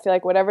follow, I feel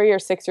like whatever your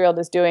 6-year-old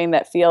is doing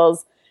that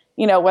feels,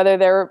 whether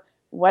they're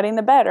wetting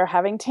the bed or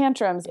having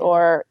tantrums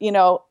or,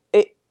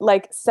 it,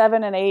 like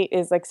 7 and 8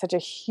 is like such a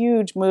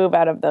huge move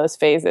out of those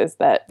phases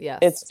that Yes.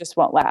 it just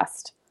won't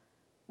last.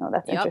 Oh,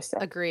 that's Yep,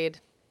 interesting. agreed.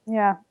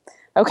 Yeah.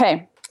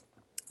 Okay.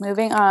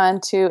 Moving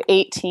on to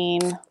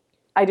 18.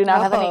 I do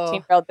not have an Oh.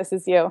 18-year-old. This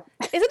is you.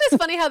 Isn't this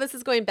funny how this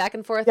is going back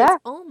and forth? Yeah.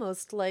 It's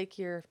almost like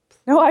you're.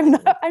 No, I'm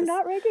not. I'm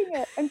not rigging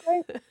it. I'm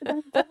going.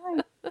 I'm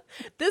fine.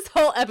 This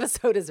whole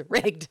episode is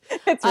rigged.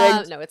 It's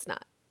rigged. No, it's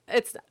not.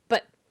 It's not.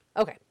 But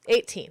okay,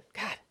 18.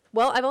 God.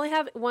 Well, I've only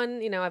have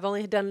one. I've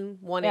only done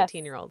one Yes.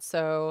 18-year-old.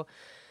 So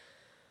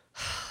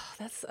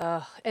that's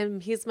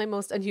and he's my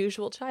most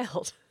unusual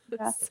child.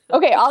 Yeah.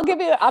 Okay, I'm going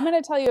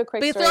to tell you a quick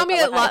But you story. throw me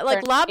about when I like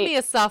turned lob 18. me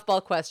a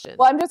softball question.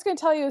 Well, I'm just going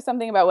to tell you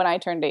something about when I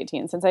turned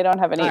 18, since I don't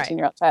have an All right.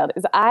 18-year-old child,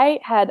 is I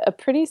had a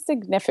pretty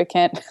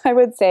significant, I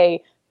would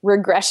say,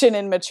 regression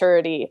in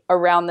maturity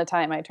around the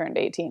time I turned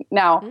 18.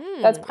 Now,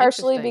 that's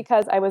partially interesting.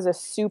 because I was a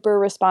super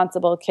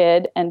responsible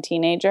kid and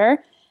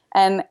teenager,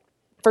 and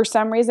for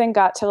some reason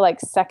got to like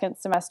second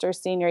semester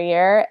senior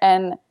year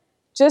and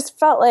just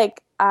felt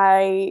like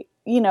I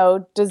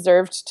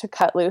deserved to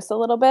cut loose a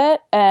little bit.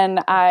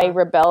 And I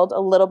rebelled a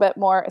little bit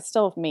more. It's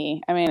still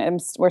me. I mean,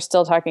 we're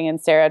still talking in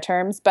Sarah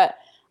terms, but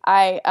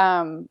I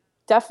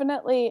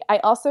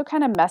also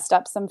kind of messed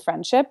up some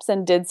friendships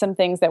and did some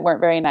things that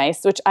weren't very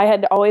nice, which I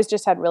had always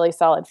just had really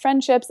solid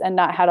friendships and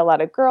not had a lot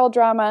of girl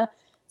drama.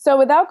 So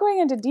without going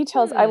into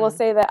details, I will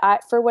say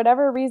that for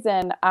whatever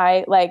reason,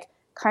 I like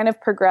kind of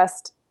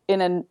progressed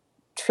in a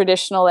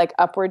traditional like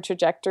upward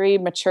trajectory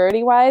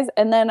maturity wise.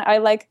 And then I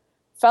like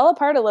fell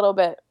apart a little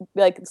bit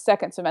like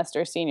second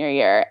semester senior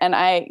year. And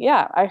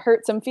I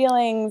hurt some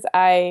feelings.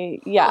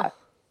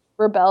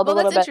 Rebelled a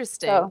little bit. That's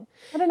interesting. So,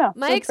 I don't know.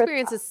 My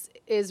experience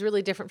is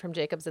really different from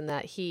Jacob's in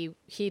that he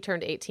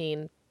turned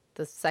 18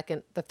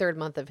 the third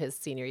month of his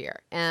senior year.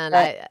 And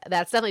Right.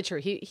 that's definitely true.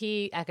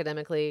 He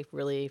academically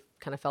really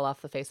kind of fell off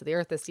the face of the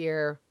earth this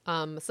year.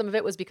 Some of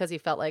it was because he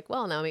felt like,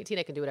 well, now I'm 18,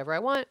 I can do whatever I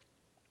want.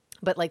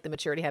 But like the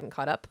maturity hadn't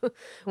caught up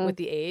with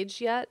the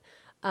age yet.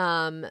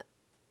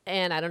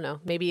 And I don't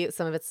know, maybe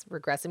some of it's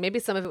regressing. Maybe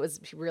some of it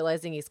was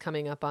realizing he's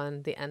coming up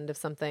on the end of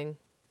something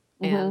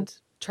and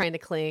trying to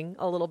cling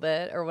a little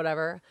bit or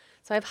whatever.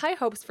 So I have high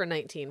hopes for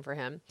 19 for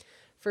him.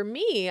 For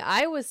me,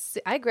 I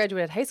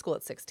graduated high school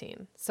at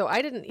 16. So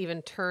I didn't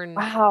even turn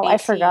Wow, 18. I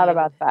forgot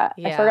about that.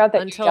 I forgot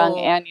that you're young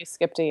and you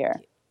skipped a year.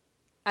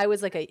 I was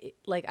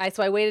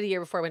so I waited a year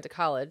before I went to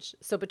college.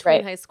 So between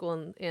Right. high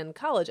school and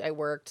college, I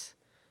worked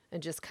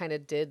and just kind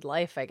of did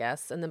life, I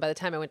guess. And then by the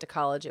time I went to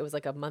college, it was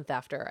like a month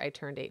after I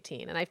turned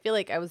 18. And I feel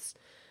like I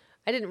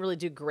didn't really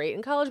do great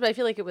in college, but I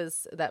feel like it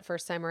was that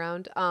first time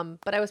around.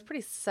 But I was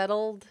pretty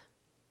settled.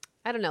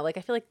 I don't know. Like,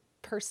 I feel like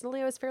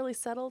personally I was fairly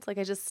settled. Like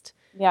I just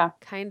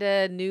kind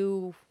of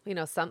knew, I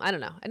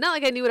don't know. And not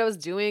like I knew what I was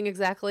doing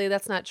exactly.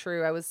 That's not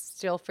true. I was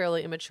still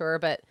fairly immature,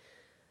 but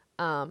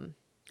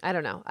I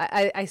don't know.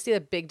 I see a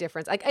big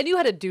difference. I knew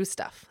how to do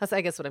stuff. That's, I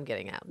guess, what I'm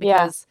getting at.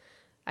 Because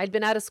I'd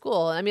been out of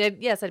school. I mean,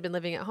 yes, I'd been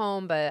living at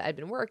home, but I'd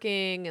been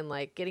working and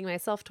like getting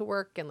myself to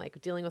work and like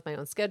dealing with my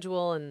own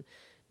schedule and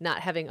not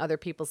having other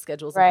people's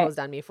schedules imposed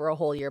on me for a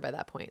whole year by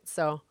that point.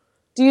 So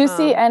do you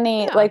see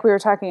any, like we were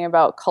talking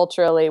about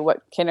culturally,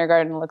 what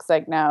kindergarten looks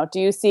like now? Do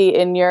you see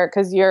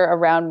because you're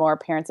around more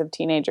parents of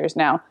teenagers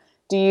now,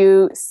 Do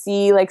you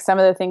see like some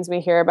of the things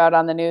we hear about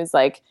on the news,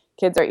 like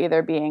kids are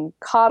either being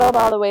coddled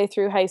all the way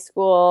through high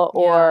school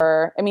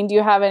or, I mean, do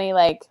you have any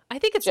like I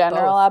think it's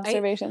general both.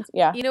 observations?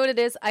 Yeah. You know what it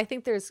is? I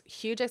think there's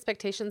huge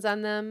expectations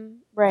on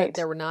them that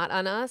there were not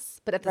on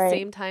us, but at the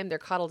same time, they're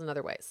coddled in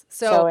other ways.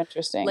 So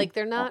interesting. Like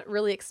they're not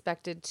really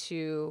expected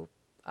to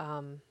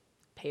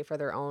pay for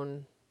their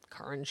own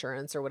car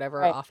insurance or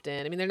whatever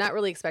often. I mean, they're not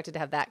really expected to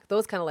have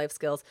those kind of life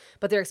skills,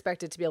 but they're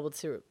expected to be able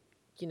to,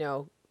 you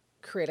know,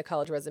 create a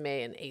college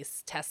resume and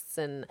ace tests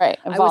and and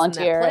I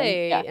volunteer was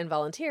in that play and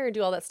volunteer and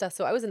do all that stuff.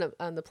 So I was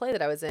on the play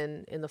that I was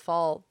in the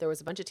fall. There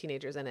was a bunch of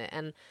teenagers in it,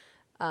 and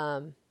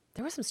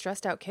there were some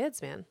stressed out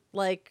kids, man.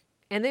 Like,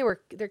 and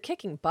they're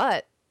kicking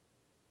butt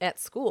at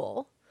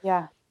school.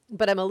 Yeah.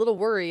 But I'm a little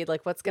worried,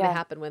 like, what's going to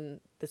happen when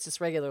it's just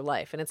regular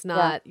life and it's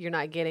not you're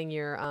not getting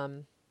your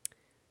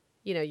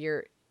you know,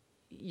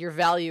 your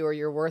value or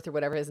your worth or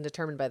whatever isn't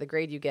determined by the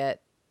grade you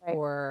get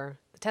or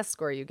the test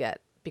score you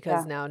get.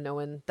 Because now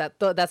knowing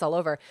that's all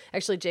over.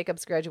 Actually,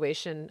 Jacob's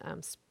graduation,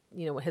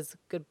 you know, his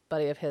good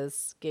buddy of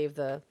his gave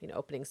the, you know,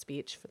 opening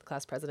speech for the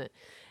class president.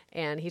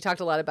 And he talked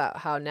a lot about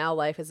how now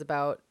life is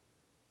about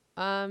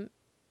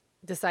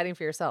deciding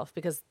for yourself.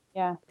 Because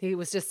he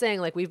was just saying,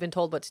 like, we've been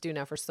told what to do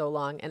now for so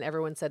long. And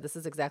everyone said, this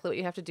is exactly what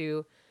you have to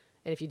do.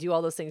 And if you do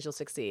all those things, you'll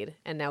succeed.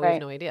 And now we have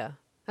no idea.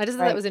 I just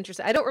thought that was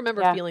interesting. I don't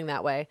remember feeling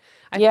that way.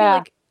 I feel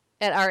like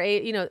at our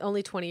age, you know,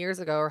 only 20 years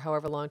ago or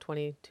however long,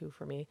 22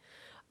 for me,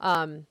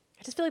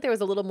 I just feel like there was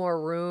a little more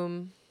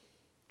room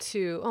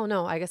to,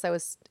 I guess I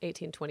was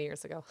 18, 20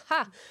 years ago.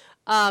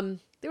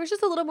 There was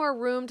just a little more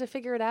room to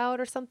figure it out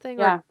or something,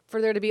 or for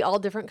there to be all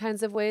different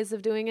kinds of ways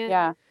of doing it.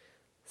 Yeah.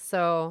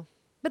 So,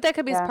 but that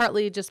could be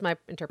partly just my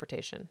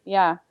interpretation.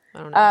 Yeah. I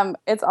don't know.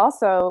 It's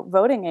also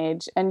voting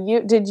age.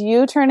 And did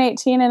you turn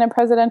 18 in a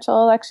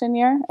presidential election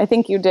year? I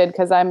think you did,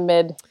 because I'm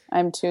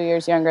 2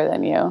 years younger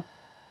than you.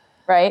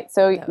 Right?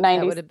 So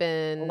that would have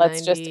been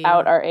let's 90... just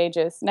out our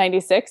ages.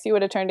 96, you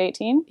would have turned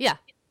 18? Yeah.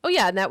 Oh,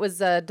 yeah. And that was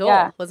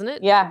Dole, wasn't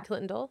it? Yeah.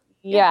 Clinton Dole?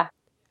 Yeah.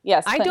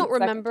 Yes. I don't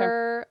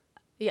remember.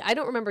 Yeah, I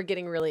don't remember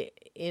getting really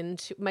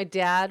into. My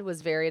dad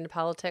was very into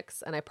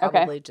politics, and I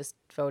probably just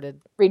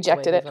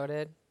rejected it.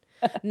 Voted.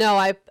 No,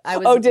 I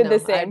was.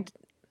 The same.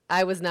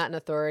 I was not an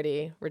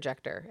authority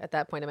rejecter at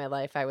that point in my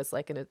life. I was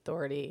like an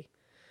authority.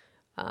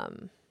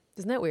 Isn't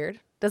that weird?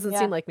 Doesn't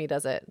seem like me,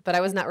 does it? But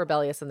I was not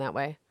rebellious in that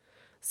way.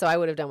 So I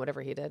would have done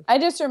whatever he did. I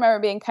just remember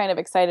being kind of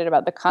excited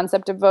about the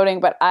concept of voting,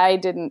 but I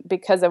didn't,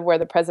 because of where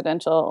the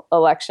presidential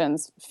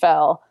elections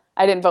fell,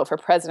 I didn't vote for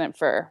president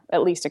for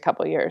at least a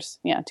couple years.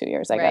 Yeah, 2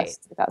 years, I guess,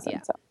 2000.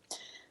 Yeah. So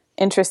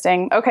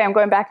interesting. Okay, I'm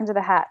going back into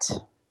the hat.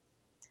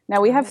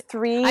 Now we have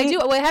 3. I do.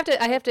 Well, I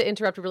have to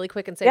interrupt really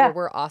quick and say they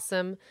were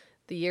awesome.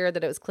 The year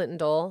that it was Clinton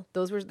Dole,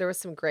 there was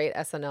some great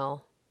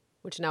SNL,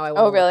 which now I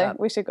want to really? look up.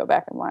 We should go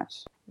back and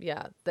watch.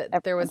 Yeah,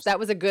 that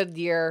was a good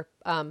year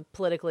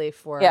politically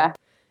for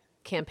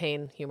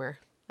campaign humor.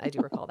 I do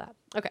recall that.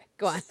 Okay,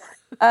 go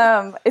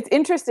on. It's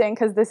interesting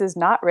because this is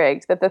not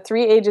rigged, that the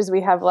 3 ages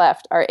we have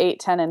left are 8,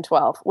 10, and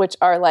 12, which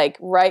are like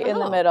right in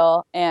the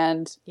middle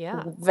and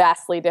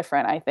vastly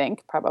different, I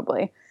think,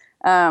 probably.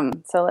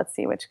 So let's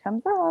see which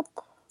comes up.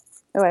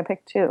 Oh, I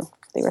picked 2.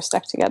 They were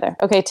stuck together.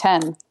 Okay,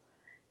 10.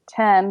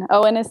 10.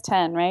 Owen is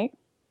 10, right?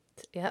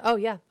 Yeah. Oh,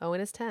 yeah.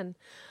 Owen is 10.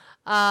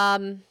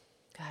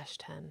 Gosh,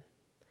 10.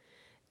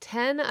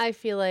 10, I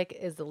feel like,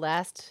 is the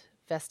last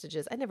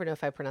vestiges. I never know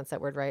if I pronounce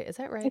that word right. Is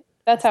that right?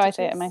 That's how I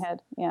say it in my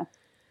head. Yeah.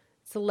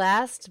 It's the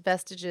last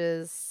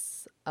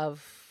vestiges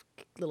of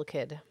little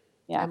kid.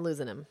 Yeah. I'm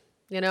losing him.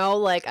 You know,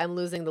 like I'm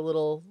losing the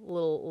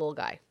little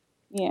guy.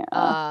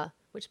 Yeah.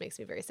 Which makes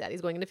me very sad.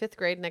 He's going into 5th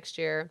grade next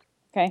year.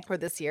 Okay. Or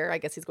this year. I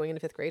guess he's going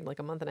into 5th grade in like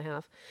a month and a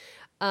half.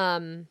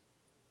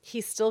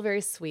 He's still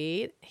very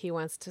sweet. He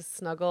wants to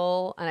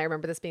snuggle. And I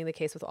remember this being the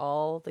case with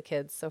all the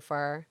kids so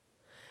far.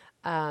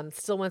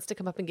 Still wants to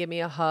come up and give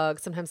me a hug.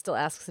 Sometimes still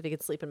asks if he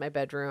could sleep in my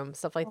bedroom,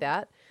 stuff like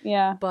that.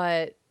 Yeah.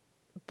 But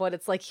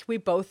it's like we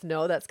both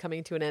know that's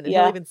coming to an end. And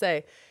he'll even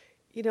say,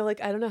 you know,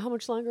 like, I don't know how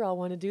much longer I'll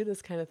want to do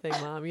this kind of thing,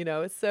 Mom, you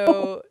know?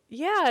 So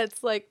yeah,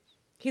 it's like,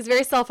 he's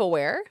very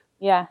self-aware.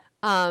 Yeah.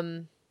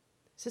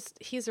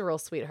 He's a real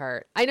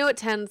sweetheart. I know at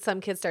 10,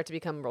 some kids start to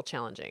become real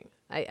challenging.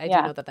 I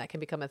do know that can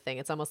become a thing.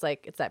 It's almost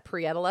like it's that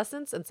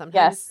pre-adolescence, and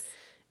sometimes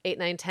 8,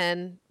 9,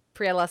 10,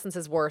 pre-adolescence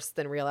is worse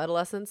than real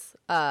adolescence.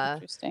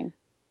 Interesting.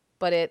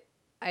 But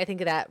I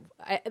think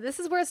this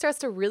is where it starts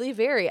to really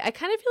vary. I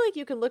kind of feel like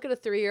you can look at a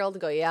 3-year-old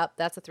and go, yeah,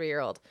 that's a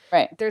 3-year-old.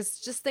 Right.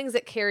 There's just things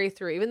that carry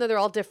through, even though they're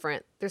all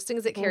different. There's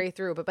things that carry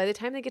through. But by the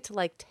time they get to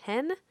like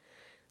 10,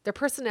 their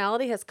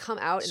personality has come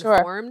out and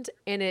formed,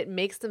 and it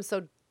makes them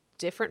so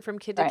different from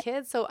kid to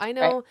kid. So I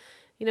know,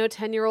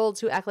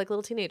 10-year-olds who act like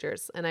little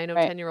teenagers, and I know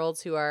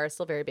 10-year-olds who are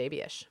still very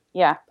babyish.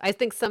 Yeah. I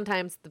think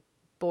sometimes the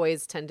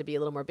boys tend to be a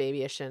little more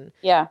babyish and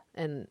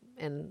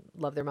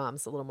love their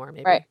moms a little more,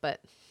 maybe. Right.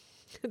 But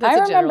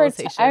that's a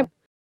generalization.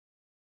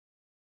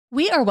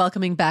 We are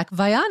welcoming back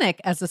Vionic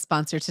as a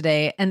sponsor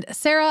today. And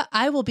Sarah,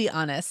 I will be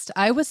honest,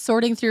 I was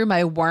sorting through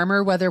my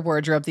warmer weather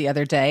wardrobe the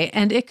other day,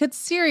 and it could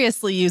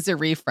seriously use a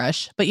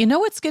refresh. But you know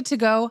what's good to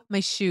go? My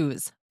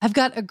shoes. I've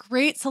got a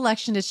great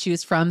selection to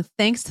choose from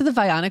thanks to the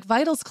Vionic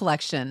Vitals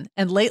collection.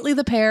 And lately,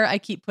 the pair I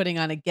keep putting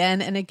on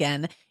again and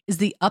again is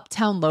the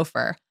Uptown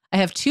Loafer. I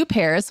have two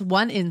pairs,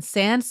 one in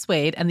sand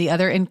suede and the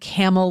other in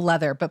camel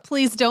leather, but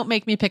please don't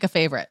make me pick a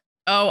favorite.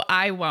 Oh,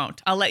 I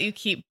won't. I'll let you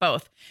keep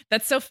both.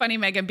 That's so funny,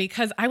 Megan,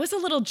 because I was a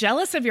little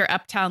jealous of your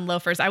Uptown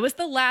loafers. I was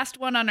the last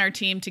one on our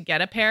team to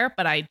get a pair,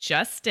 but I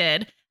just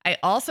did. I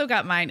also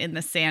got mine in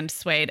the sand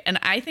suede, and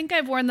I think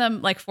I've worn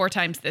them like 4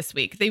 times this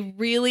week. They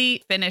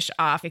really finish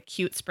off a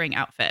cute spring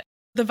outfit.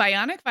 The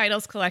Vionic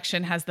Vitals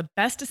collection has the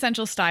best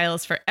essential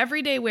styles for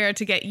everyday wear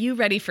to get you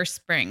ready for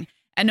spring.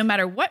 And no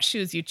matter what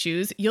shoes you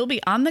choose, you'll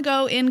be on the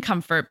go in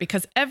comfort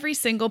because every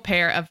single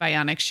pair of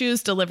Vionic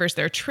shoes delivers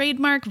their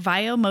trademark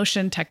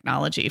VioMotion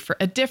technology for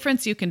a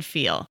difference you can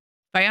feel.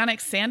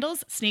 Vionic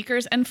sandals,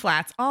 sneakers, and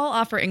flats all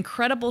offer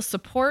incredible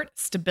support,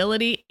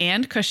 stability,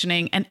 and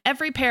cushioning, and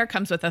every pair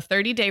comes with a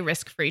 30-day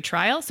risk-free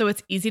trial, so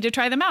it's easy to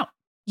try them out.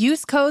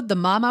 Use code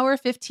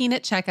TheMomHour15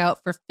 at checkout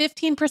for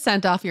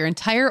 15% off your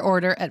entire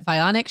order at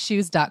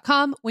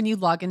VionicShoes.com when you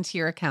log into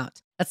your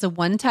account. That's a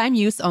one-time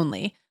use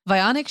only.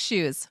 Vionic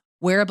Shoes,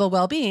 wearable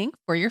well-being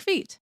for your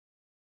feet.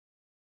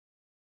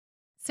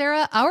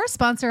 Sarah, our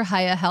sponsor,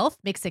 Hiya Health,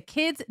 makes a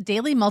kids'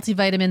 daily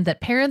multivitamin that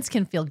parents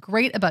can feel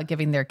great about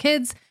giving their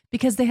kids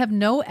because they have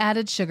no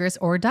added sugars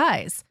or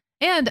dyes.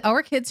 And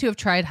our kids who have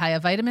tried Hiya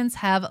vitamins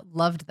have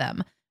loved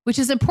them, which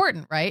is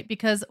important, right?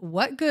 Because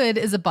what good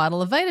is a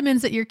bottle of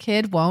vitamins that your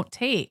kid won't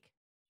take?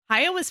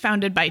 Hiya was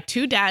founded by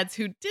 2 dads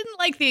who didn't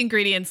like the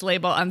ingredients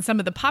label on some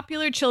of the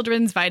popular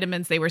children's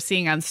vitamins they were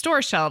seeing on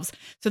store shelves,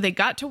 so they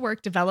got to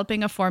work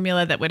developing a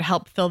formula that would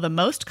help fill the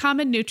most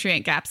common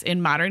nutrient gaps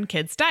in modern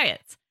kids'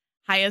 diets.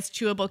 Hiya's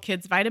Chewable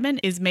Kids Vitamin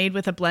is made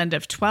with a blend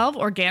of 12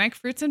 organic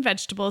fruits and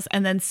vegetables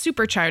and then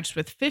supercharged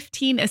with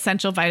 15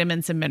 essential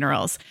vitamins and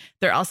minerals.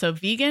 They're also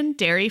vegan,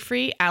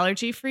 dairy-free,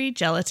 allergy-free,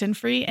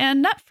 gelatin-free,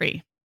 and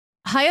nut-free.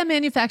 Hiya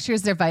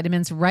manufactures their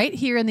vitamins right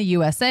here in the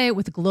USA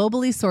with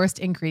globally sourced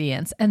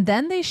ingredients, and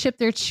then they ship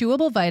their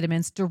chewable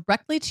vitamins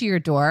directly to your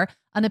door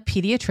on a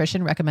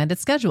pediatrician recommended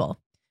schedule.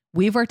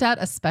 We've worked out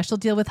a special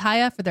deal with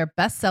Hiya for their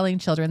best-selling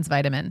children's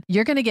vitamin.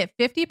 You're going to get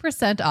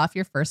 50% off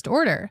your first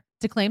order.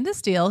 To claim this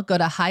deal, go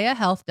to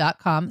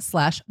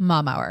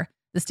hiyahealth.com/momhour.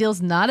 This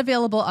deal's not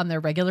available on their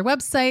regular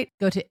website.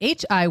 Go to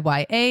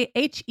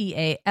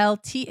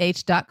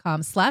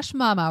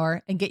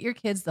hiyahealth.com/momhour and get your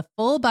kids the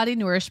full body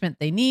nourishment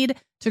they need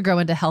to grow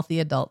into healthy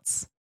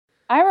adults.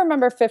 I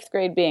remember 5th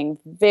grade being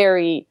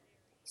very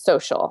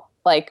social,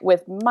 like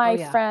with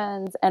my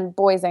friends and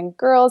boys and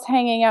girls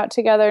hanging out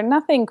together.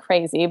 Nothing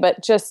crazy,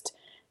 but just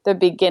the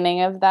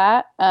beginning of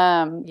that.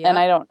 And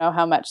I don't know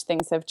how much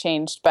things have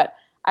changed, but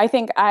I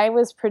think I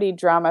was pretty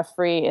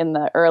drama-free in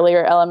the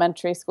earlier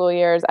elementary school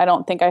years. I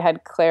don't think I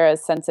had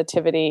Clara's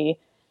sensitivity,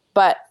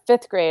 but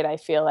 5th grade I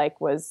feel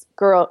like was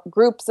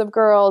groups of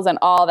girls and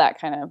all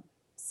that kind of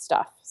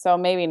stuff. So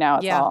maybe now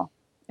it's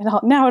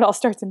now it all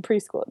starts in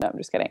preschool. No, I'm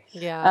just kidding.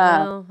 Yeah,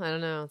 well, I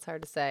don't know. It's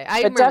hard to say.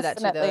 I remember that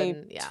too, though.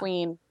 Definitely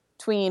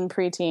tween,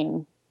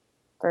 preteen,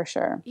 for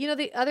sure. You know,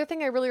 the other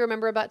thing I really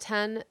remember about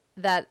 10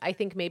 that I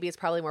think maybe is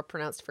probably more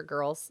pronounced for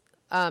girls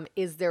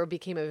is there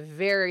became a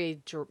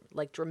very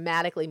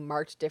dramatically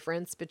marked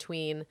difference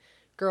between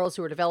girls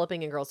who were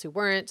developing and girls who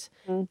weren't,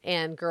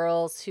 and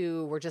girls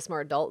who were just more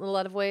adult in a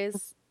lot of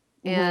ways.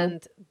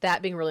 And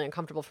that being really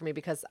uncomfortable for me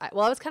because I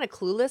was kind of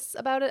clueless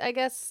about it, I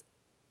guess,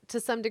 to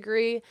some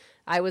degree.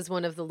 I was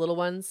one of the little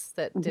ones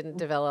that didn't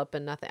develop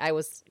and nothing. I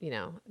was,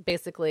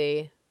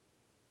 basically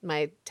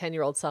my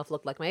 10-year-old self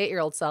looked like my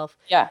 8-year-old self.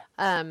 Yeah.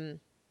 And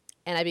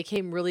I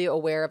became really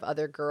aware of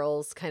other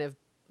girls kind of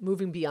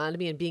moving beyond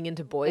me and being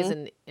into boys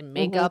and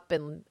makeup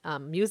and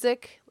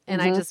music. And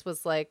I just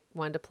was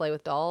wanted to play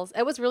with dolls.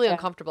 It was really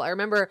uncomfortable. I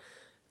remember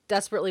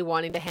desperately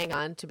wanting to hang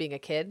on to being a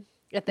kid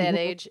at that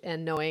age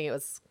and knowing it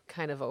was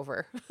kind of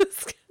over.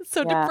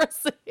 So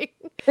depressing.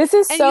 This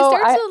is and so... you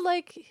start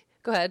to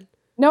go ahead.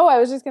 No, I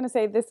was just going to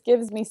say this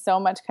gives me so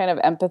much kind of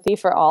empathy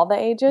for all the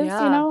ages,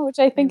 which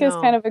I think is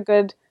kind of a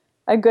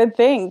good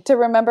thing to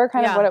remember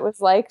kind of what it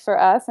was like for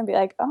us and be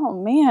like, oh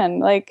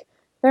man,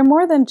 they're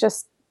more than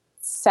just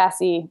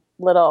sassy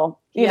little,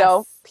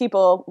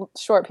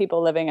 short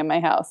people living in my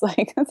house.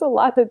 That's a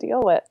lot to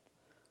deal with.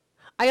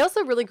 I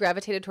also really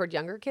gravitated toward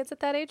younger kids at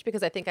that age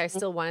because I think I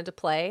still wanted to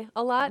play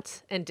a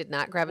lot and did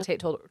not gravitate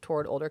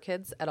toward older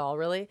kids at all,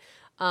 really.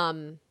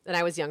 And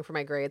I was young for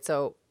my grade,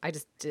 so I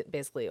just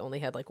basically only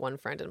had one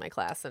friend in my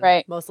class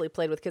and mostly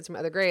played with kids from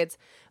other grades.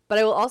 But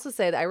I will also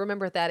say that I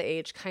remember at that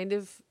age kind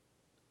of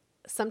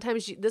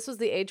sometimes this was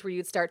the age where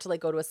you'd start to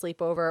go to a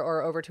sleepover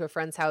or over to a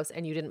friend's house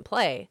and you didn't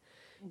play.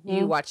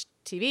 You watched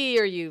TV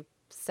or you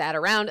sat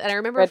around. And I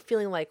remember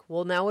feeling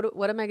well, now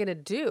what am I going to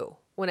do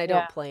when I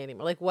don't play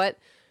anymore? What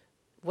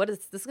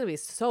is this going to be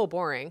so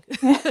boring?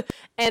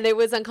 And it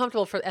was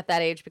uncomfortable at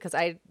that age because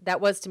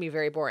that was to me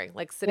very boring.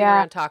 Sitting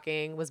around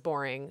talking was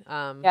boring.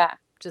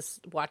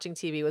 Just watching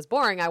TV was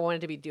boring. I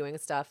wanted to be doing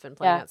stuff and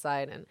playing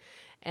outside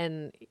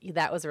and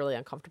that was really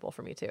uncomfortable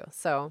for me too.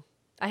 So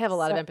I have a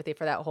lot of empathy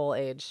for that whole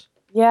age.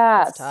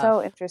 Yeah,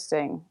 so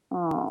interesting.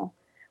 Oh,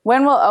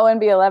 when will Owen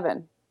be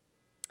 11?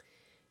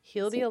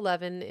 He'll be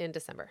 11 in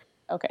December.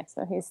 Okay,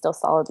 so he's still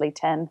solidly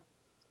 10.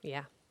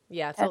 Yeah.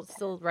 Yeah, so it's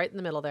still right in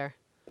the middle there.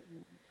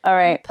 All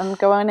right, I'm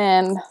going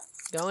in.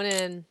 Going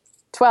in.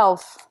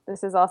 12.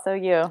 This is also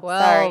you. 12.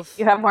 Sorry,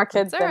 you have more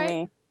kids That's all than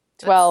right. me.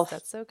 12.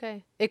 That's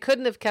okay. It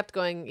couldn't have kept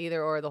going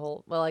either or the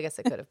whole. Well, I guess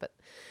it could have, but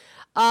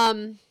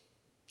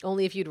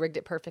only if you'd rigged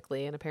it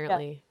perfectly, and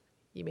apparently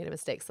you made a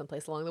mistake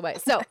someplace along the way.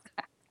 So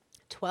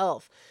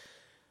 12.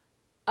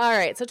 All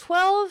right, so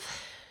 12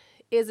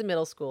 is a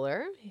middle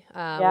schooler.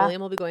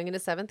 William will be going into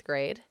 7th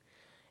grade,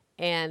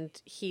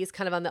 and he's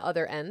kind of on the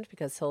other end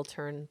because he'll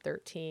turn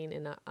 13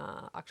 in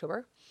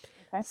October.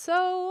 Okay.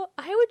 So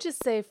I would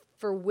just say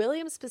for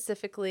William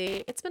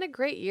specifically, it's been a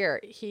great year.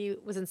 He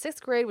was in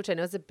 6th grade, which I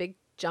know is a big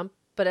jump,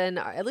 but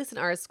at least in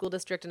our school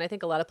district, and I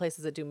think a lot of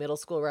places that do middle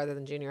school rather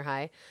than junior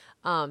high,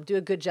 do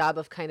a good job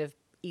of kind of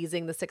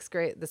easing the sixth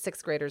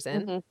graders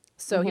in. Mm-hmm.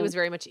 So he was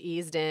very much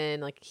eased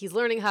in. Like he's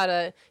learning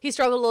he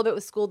struggled a little bit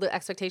with school. The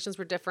expectations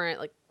were different,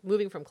 like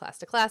moving from class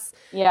to class.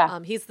 Yeah.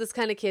 He's this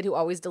kind of kid who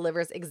always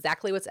delivers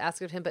exactly what's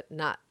asked of him, but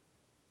not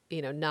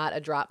a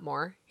drop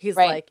more. He's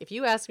like, if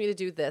you ask me to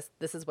do this,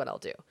 this is what I'll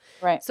do.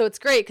 Right. So it's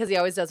great because he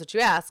always does what you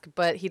ask,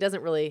 but he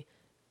doesn't really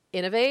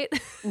innovate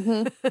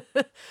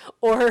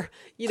or,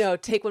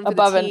 take one for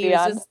above the team. And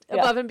beyond. Just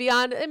above and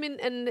beyond. I mean,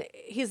 and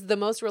he's the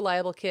most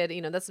reliable kid.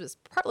 That's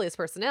partly his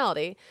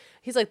personality.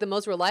 He's like the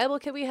most reliable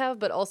kid we have,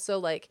 but also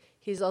like,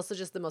 he's also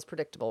just the most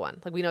predictable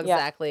one. Like we know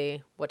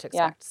exactly what to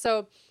expect.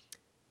 So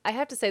I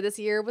have to say this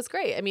year was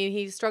great. I mean,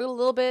 he struggled a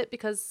little bit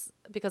because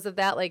of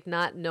that, like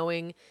not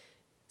knowing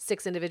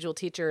 6 individual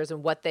teachers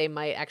and what they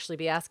might actually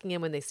be asking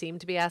him when they seem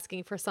to be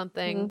asking for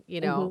something.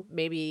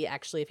 Maybe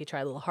actually if he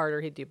tried a little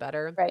harder, he'd do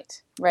better.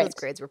 Right. Those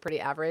grades were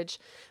pretty average.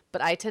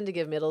 But I tend to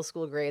give middle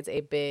school grades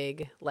a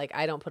big,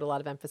 I don't put a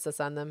lot of emphasis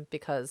on them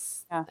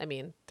because, I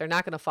mean, they're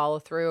not going to follow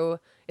through.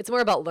 It's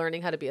more about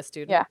learning how to be a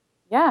student. Yeah.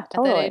 Yeah,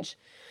 totally. At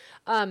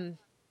that age.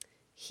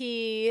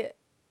 He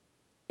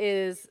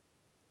is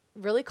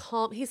really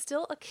calm. He's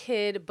still a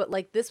kid, but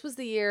this was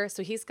the year.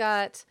 So he's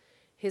got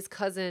his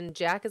cousin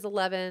Jack is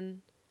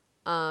 11.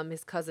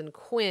 His cousin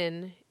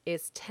Quinn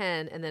is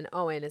 10, and then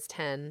Owen is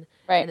 10.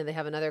 Right. And then they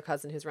have another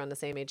cousin who's around the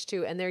same age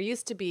too. And there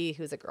used to be,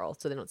 who's a girl,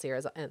 so they don't see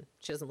her and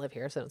she doesn't live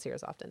here, so they don't see her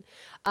as often.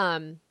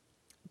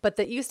 But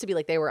that used to be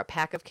they were a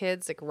pack of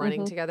kids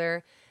running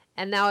together.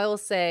 And now I will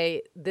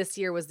say this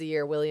year was the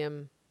year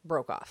William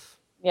broke off.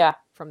 Yeah.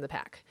 From the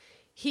pack.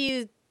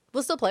 He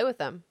will still play with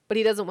them, but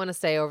he doesn't want to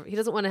stay over. He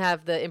doesn't want to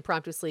have the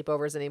impromptu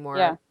sleepovers anymore.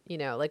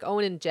 Yeah.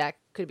 Owen and Jack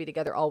could be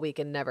together all week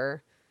and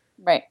never.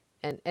 Right.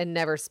 And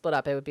never split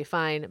up. It would be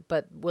fine.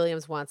 But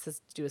Williams wants to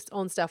do his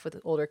own stuff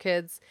with older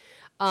kids.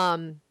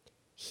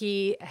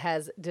 He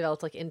has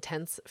developed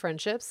intense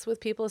friendships with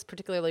people,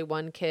 particularly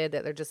one kid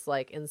that they're just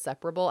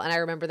inseparable. And I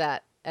remember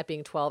that at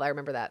being 12, I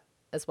remember that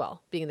as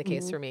well being the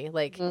case for me.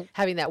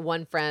 Having that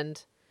one friend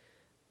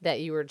that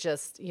you were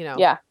just, could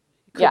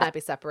not be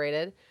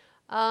separated.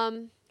 I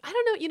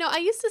don't know. I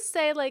used to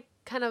say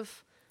kind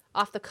of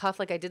off the cuff,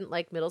 I didn't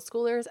like middle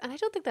schoolers. And I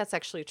don't think that's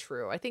actually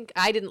true. I think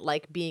I didn't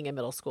like being a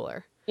middle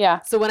schooler.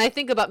 Yeah. So when I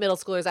think about middle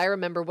schoolers, I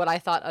remember what I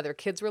thought other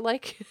kids were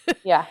like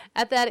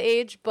at that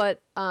age.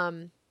 But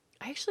I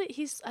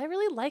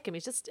really like him.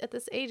 He's just at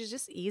this age, he's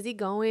just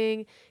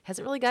easygoing,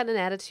 hasn't really gotten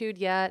an attitude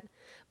yet.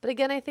 But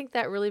again, I think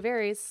that really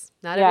varies.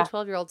 Not every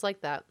 12-year-old's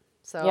like that.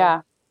 So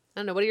I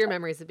don't know. What are your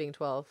memories of being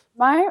 12?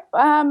 My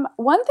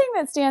one thing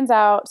that stands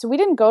out, so we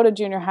didn't go to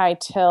junior high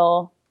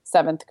till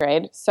 7th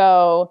grade.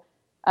 So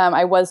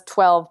I was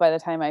 12 by the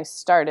time I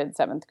started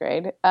 7th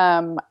grade.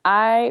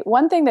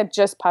 One thing that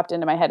just popped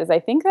into my head is I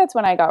think that's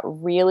when I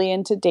got really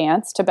into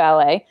dance, to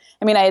ballet.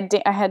 I mean,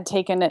 I had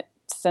taken it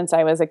since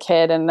I was a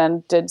kid and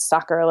then did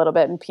soccer a little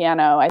bit and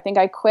piano. I think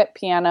I quit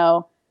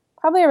piano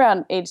probably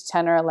around age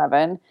 10 or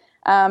 11.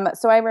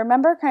 So I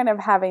remember kind of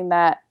having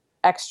that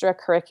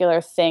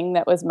extracurricular thing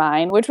that was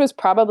mine, which was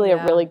probably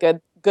a really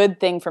good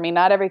thing for me.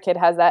 Not every kid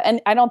has that.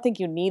 And I don't think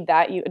you need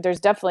that. There's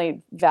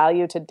definitely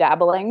value to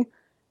dabbling.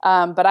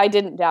 But I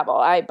didn't dabble.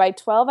 By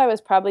 12, I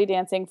was probably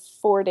dancing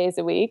 4 days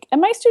a week. And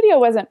my studio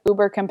wasn't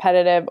uber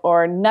competitive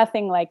or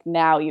nothing like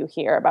now you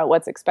hear about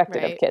what's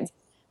expected of kids.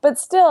 But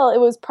still, it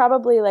was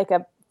probably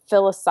a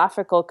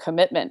philosophical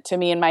commitment to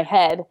me in my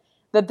head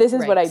that this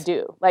is what I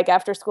do.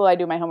 After school, I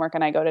do my homework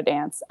and I go to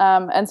dance.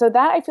 And so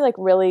that I feel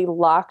really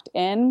locked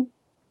in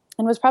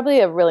and was probably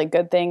a really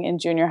good thing in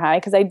junior high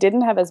because I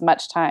didn't have as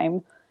much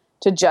time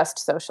to just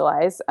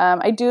socialize.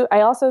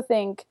 I also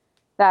think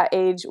that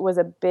age was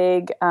a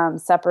big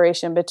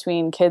separation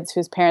between kids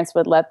whose parents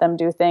would let them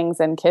do things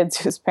and kids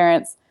whose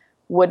parents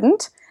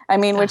wouldn't. I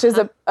mean, which is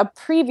a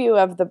preview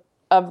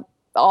of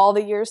all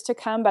the years to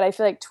come. But I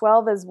feel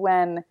 12 is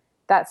when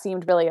that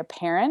seemed really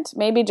apparent.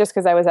 Maybe just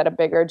because I was at a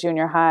bigger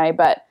junior high.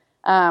 But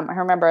I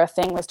remember a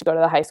thing was to go to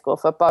the high school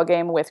football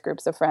game with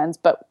groups of friends.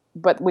 But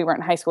we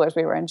weren't high schoolers.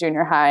 We were in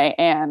junior high.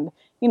 And,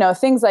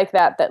 things like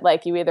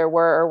that you either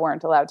were or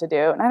weren't allowed to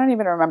do. And I don't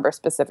even remember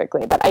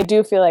specifically. But I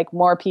do feel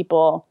more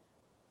people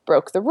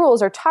broke the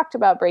rules or talked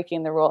about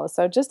breaking the rules.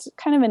 So just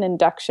kind of an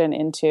induction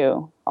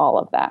into all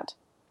of that.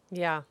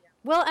 Yeah.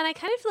 Well, and I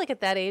kind of feel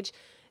at that age,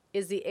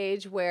 is the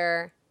age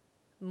where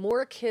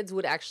more kids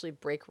would actually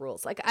break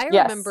rules. Like I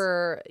Yes.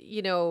 remember,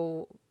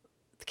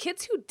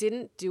 kids who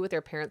didn't do what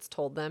their parents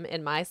told them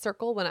in my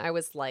circle when I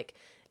was like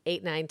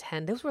 8, 9,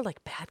 10, those were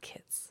like bad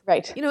kids.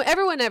 Right.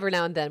 Everyone every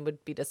now and then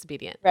would be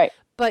disobedient. Right.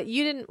 But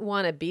you didn't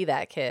want to be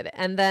that kid.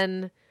 And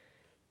then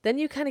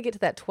you kind of get to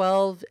that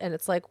 12 and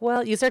it's like,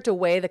 well, you start to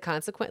weigh the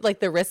consequence, like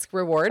the risk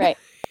reward, Right.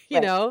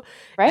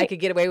 I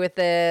could get away with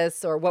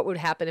this, or what would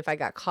happen if I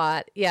got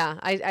caught. Yeah.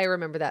 I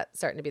remember that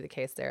starting to be the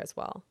case there as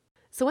well.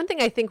 So one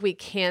thing I think we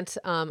can't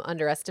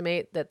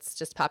underestimate that's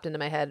just popped into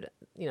my head,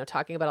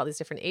 talking about all these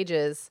different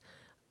ages,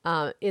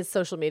 is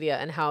social media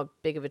and how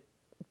big of a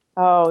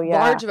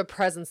large of a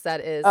presence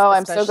that is. Oh,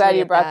 I'm so glad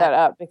you brought that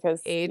up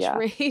because age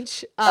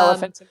range.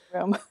 Elephant in the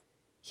room.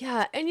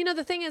 Yeah. And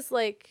the thing is,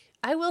 like,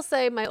 I will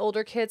say my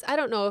older kids, I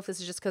don't know if this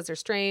is just because they're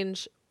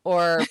strange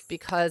or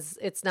because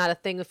it's not a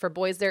thing for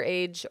boys their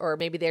age, or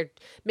maybe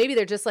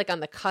they're just like on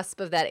the cusp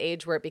of that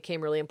age where it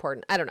became really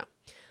important. I don't know.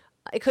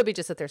 It could be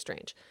just that they're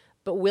strange.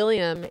 But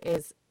William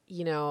is,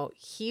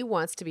 he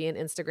wants to be an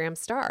Instagram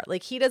star.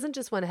 Like he doesn't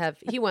just want to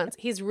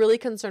he's really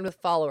concerned with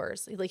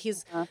followers. Like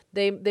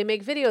they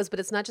make videos, but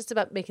it's not just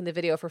about making the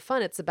video for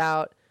fun. It's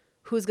about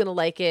who's going to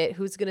like it,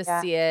 who's going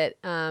to see it.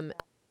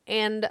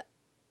 And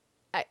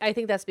I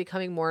think that's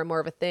becoming more and more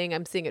of a thing.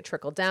 I'm seeing it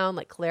trickle down.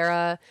 Like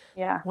Clara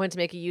wanted to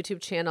make a YouTube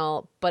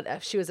channel,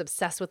 but she was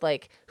obsessed with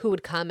like who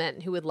would comment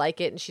and who would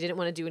like it. And she didn't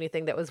want to do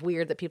anything that was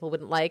weird that people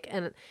wouldn't like.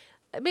 And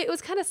I mean, it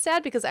was kind of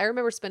sad because I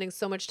remember spending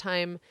so much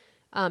time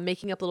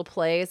making up little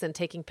plays and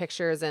taking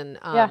pictures and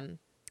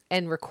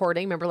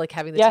recording. Remember like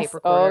having the tape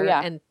recorder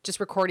and just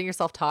recording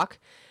yourself talk.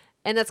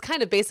 And that's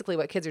kind of basically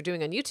what kids are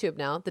doing on YouTube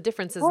now. The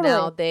difference is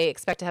now they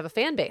expect to have a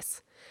fan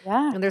base.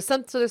 Yeah. And there's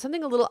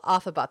something a little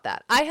off about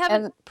that. I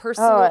haven't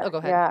personally. Go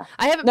ahead. Yeah.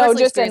 I haven't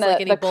personally just experienced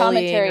like any the bullying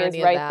commentary or is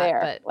any right of that, there.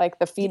 but like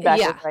the feedback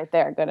is right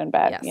there, good and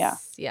bad.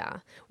 Yes, yeah.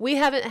 We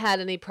haven't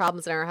had any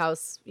problems in our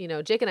house.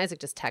 Jake and Isaac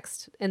just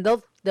text, and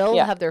they'll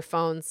have their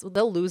phones.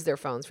 They'll lose their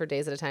phones for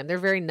days at a time. They're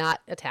very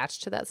not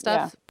attached to that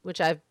stuff,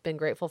 which I've been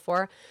grateful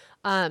for.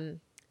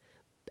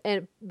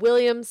 And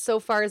William so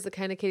far is the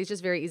kind of kid, he's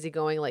just very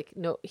easygoing. Like,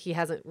 no, he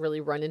hasn't really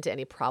run into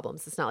any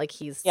problems. It's not like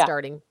he's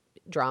starting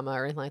drama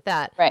or anything like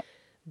that. Right.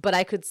 But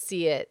I could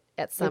see it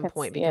at some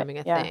point becoming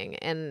a thing.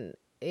 And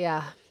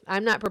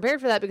I'm not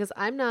prepared for that because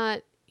I'm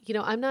not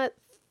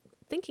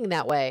thinking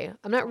that way.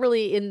 I'm not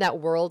really in that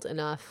world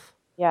enough.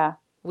 Yeah.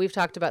 We've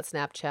talked about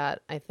Snapchat,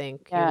 I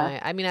think. Yeah.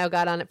 I mean, I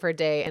got on it for a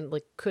day and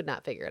like could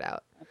not figure it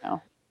out. I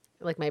know.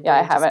 Like my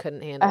brain just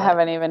couldn't handle it. I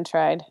haven't even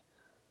tried.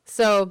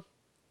 So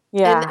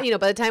yeah. And,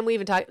 by the time we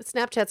even talk,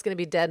 Snapchat's going to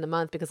be dead in a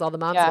month because all the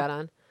moms got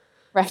on.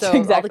 Right, so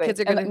exactly. all the kids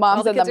are going to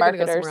moms and the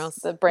marketers,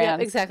 the brands.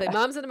 Yeah, exactly.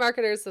 Moms and the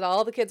marketers, so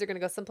all the kids are going to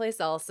go someplace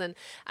else. And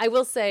I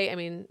will say, I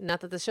mean,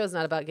 not that the show's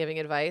not about giving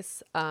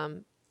advice,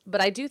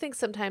 but I do think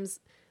sometimes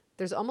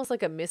there's almost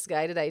like a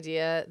misguided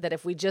idea that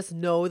if we just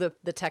know the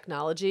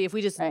technology, if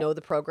we just know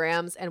the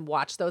programs and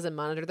watch those and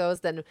monitor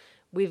those, then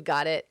we've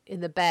got it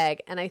in the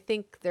bag. And I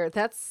think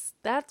that's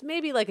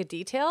maybe like a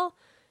detail.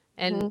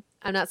 And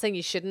I'm not saying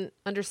you shouldn't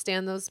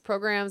understand those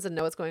programs and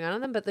know what's going on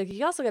in them, but like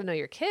you also got to know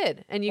your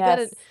kid, and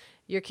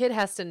your kid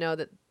has to know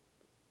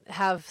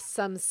have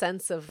some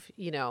sense of,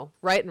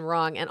 right and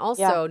wrong, and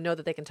also know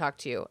that they can talk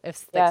to you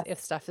if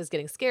stuff is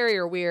getting scary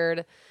or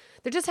weird.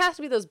 There just has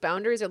to be those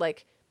boundaries, or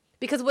like,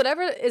 because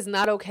whatever is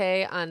not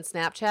okay on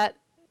Snapchat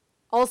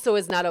also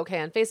is not okay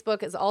on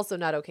Facebook, is also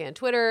not okay on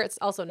Twitter. It's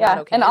also not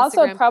okay on Instagram. And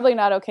also probably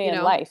not okay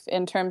in life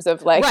in terms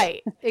of like.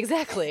 Right,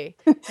 exactly.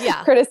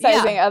 Yeah.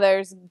 Criticizing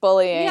others,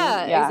 bullying.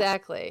 Yeah,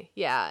 exactly.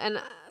 Yeah. And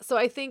so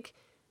I think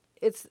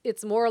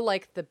it's more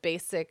like the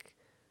basic,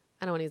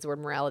 I don't want to use the word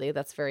morality,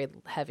 that's very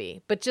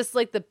heavy, but just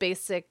like the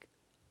basic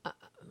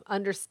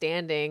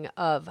understanding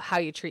of how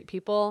you treat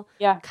people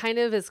kind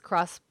of is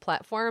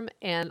cross-platform,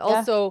 and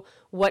also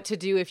what to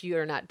do if you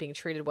are not being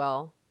treated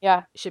well.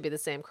 Yeah, should be the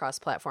same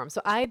cross-platform.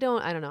 So I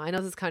don't know. I know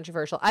this is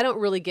controversial. I don't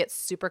really get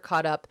super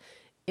caught up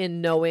in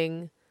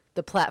knowing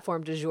the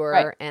platform du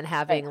jour and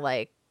having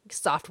like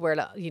software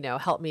to,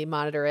 help me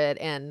monitor it.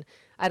 And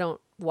I don't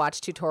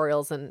watch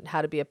tutorials on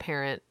how to be a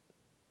parent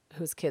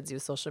whose kids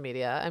use social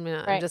media. I mean,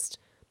 I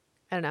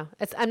don't know.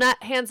 I'm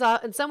not hands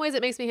off. In some ways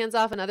it makes me hands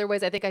off. In other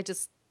ways, I think I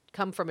just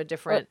come from a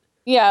different,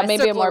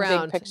 maybe a more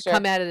big picture.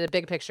 Come at it a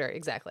big picture.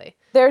 Exactly.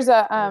 There's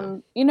a,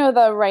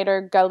 the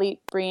writer Galit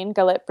Breen.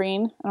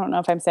 I don't know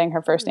if I'm saying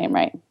her first name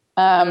right.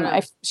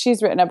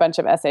 She's written a bunch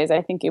of essays.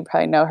 I think you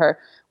probably know her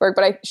work,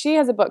 but she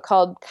has a book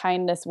called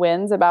Kindness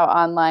Wins about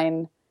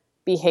online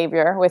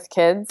behavior with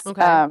kids,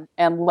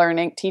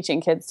 and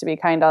teaching kids to be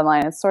kind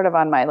online. It's sort of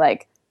on my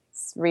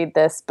read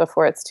this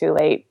before it's too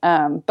late.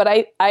 But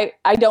I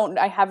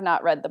have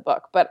not read the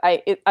book, but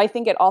I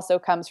think it also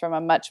comes from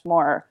a much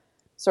more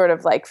sort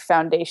of like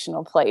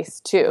foundational place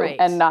too,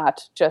 and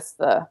not just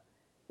the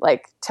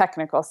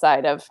technical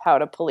side of how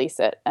to police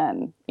it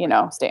and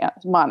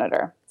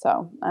monitor.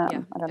 So I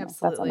don't know if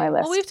that's on my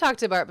list. Well, we've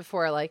talked about it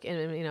before,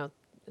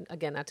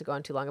 again, not to go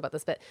on too long about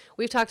this, but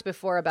we've talked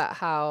before about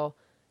how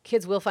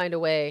kids will find a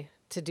way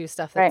to do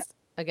stuff that's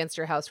against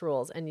your house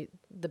rules. And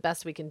the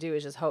best we can do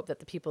is just hope that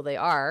the people they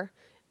are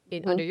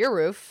under your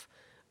roof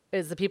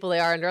is the people they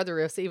are under other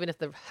roofs, even if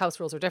the house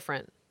rules are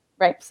different.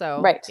 Right.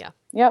 So, right. Yeah.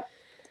 Yep.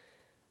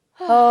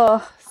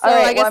 Oh, so all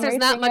right. I guess Well,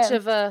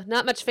 there's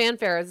not much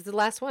fanfare. It's the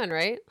last one,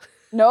 right?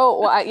 No.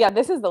 Well, yeah,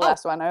 this is the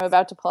last one. I'm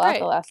about to pull out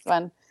the last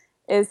one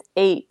is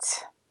 8.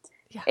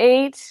 Yeah.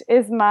 8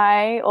 is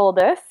my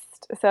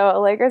oldest. So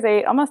Allegra's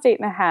 8, almost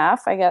 8.5.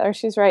 I get her.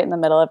 She's right in the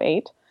middle of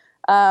 8.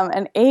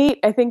 And 8,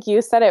 I think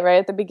you said it right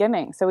at the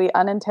beginning. So we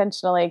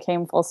unintentionally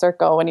came full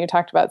circle when you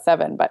talked about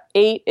 7, but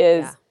 8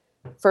 is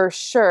for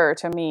sure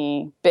to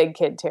me, big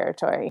kid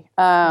territory.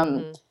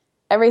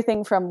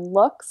 Everything from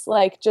looks,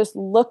 like just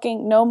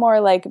looking, no more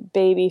like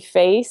baby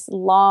face,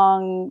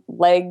 long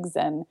legs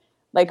and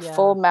like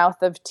full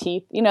mouth of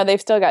teeth. You know,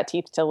 they've still got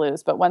teeth to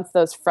lose, but once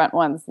those front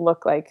ones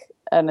look like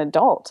an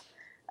adult,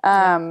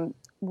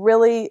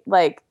 really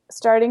like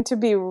starting to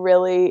be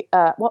really,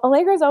 well,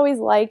 Allegra's always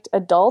liked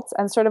adults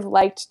and sort of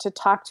liked to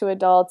talk to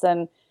adults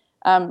and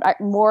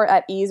more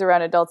at ease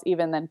around adults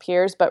even than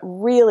peers, but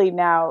really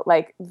now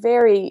like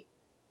very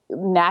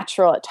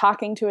natural at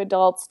talking to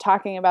adults,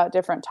 talking about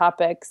different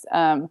topics,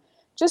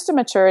 just a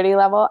maturity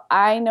level.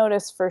 I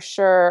notice for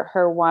sure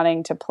her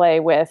wanting to play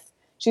with,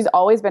 she's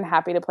always been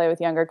happy to play with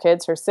younger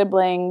kids, her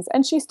siblings,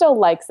 and she still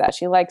likes that.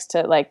 She likes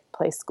to like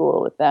play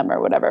school with them or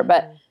whatever,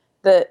 but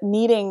the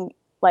needing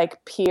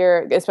like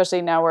peer,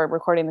 especially now we're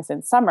recording this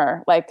in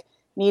summer, like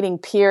needing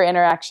peer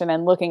interaction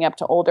and looking up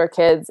to older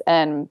kids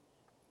and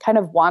kind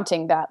of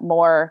wanting that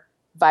more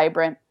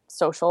vibrant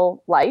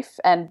social life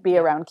and be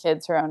around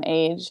kids her own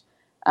age.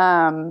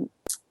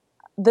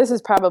 This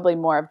is probably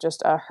more of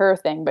just a her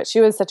thing, but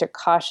she was such a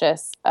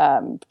cautious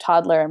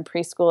toddler and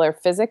preschooler,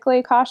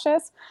 physically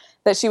cautious,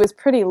 that she was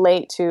pretty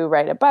late to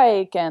ride a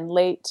bike and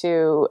late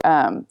to,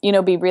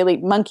 be really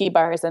monkey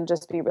bars and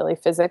just be really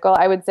physical.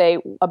 I would say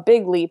a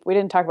big leap. We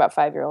didn't talk about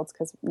 5-year-olds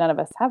because none of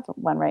us have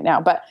one right now,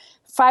 but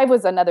 5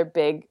 was another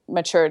big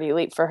maturity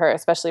leap for her,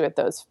 especially with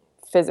those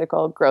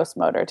physical gross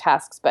motor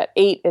tasks. But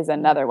 8 is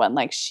another one.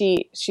 Like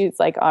she's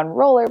like on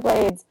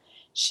rollerblades.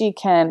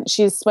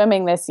 She's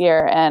swimming this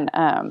year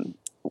and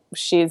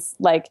she's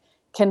like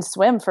can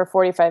swim for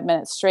 45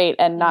 minutes straight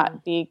and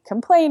not be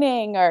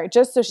complaining, or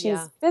just so she's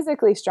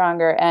physically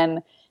stronger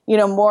and,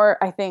 more,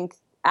 I think,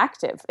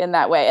 active in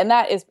that way. And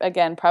that is,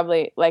 again,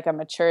 probably like a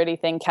maturity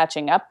thing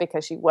catching up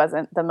because she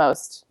wasn't the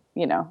most,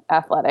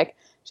 athletic.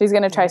 She's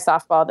going to try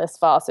softball this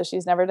fall. So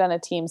she's never done a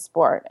team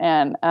sport.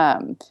 And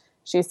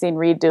she's seen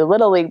Reed do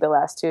Little League the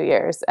last 2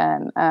 years.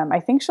 And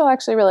I think she'll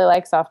actually really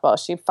like softball.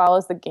 She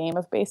follows the game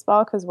of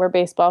baseball because we're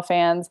baseball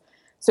fans.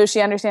 So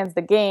she understands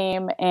the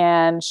game,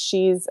 and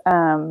she's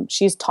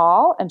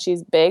tall and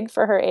she's big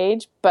for her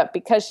age. But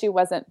because she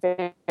wasn't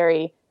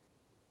because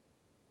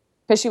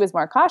she was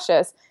more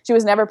cautious, she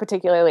was never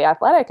particularly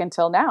athletic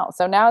until now.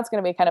 So now it's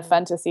going to be kind of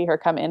fun to see her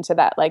come into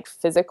that like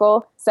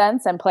physical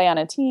sense and play on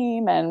a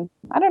team. And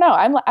I don't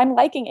know, I'm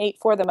liking 8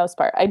 for the most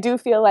part. I do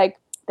feel like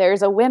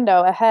there's a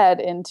window ahead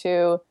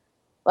into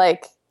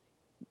like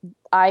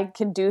I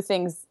can do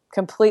things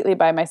completely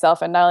by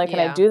myself, and not only can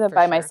I do them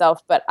by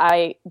myself, but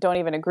I don't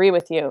even agree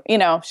with you.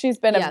 She's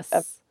been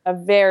a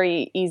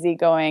very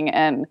easygoing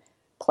and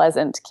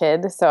pleasant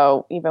kid.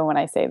 So even when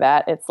I say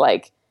that, it's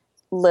like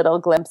little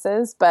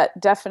glimpses, but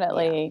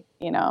definitely,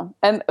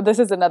 and this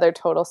is another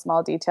total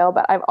small detail,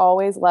 but I've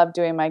always loved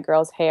doing my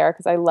girls' hair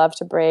because I love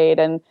to braid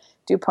and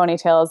do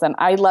ponytails. And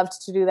I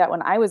loved to do that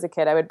when I was a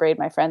kid. I would braid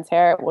my friend's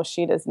hair. Well,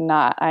 she does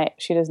not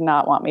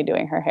want me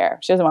doing her hair.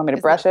 She doesn't want me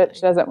to brush it.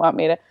 She doesn't want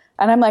me to.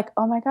 And I'm like,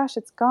 oh my gosh,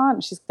 it's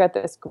gone. She's got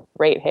this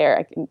great hair.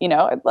 I can,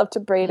 I'd love to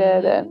braid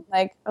it. And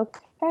like,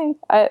 okay,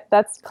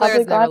 that's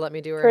probably gone let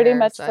me do her pretty hair,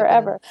 much so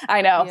forever.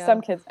 I know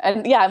some kids,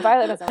 and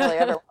Violet doesn't really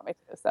ever want me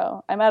to.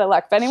 So I'm out of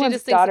luck. If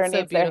anyone's daughter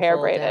needs their hair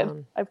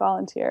braided, I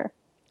volunteer.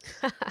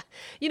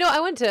 I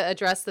want to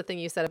address the thing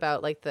you said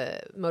about like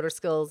the motor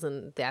skills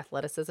and the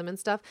athleticism and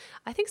stuff.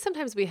 I think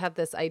sometimes we have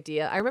this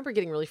idea. I remember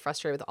getting really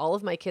frustrated with all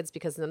of my kids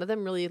because none of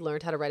them really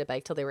learned how to ride a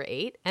bike till they were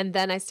 8. And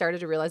then I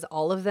started to realize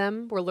all of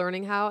them were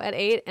learning how at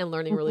 8 and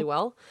learning really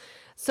well.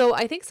 So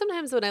I think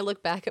sometimes when I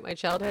look back at my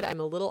childhood, I'm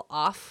a little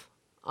off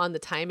on the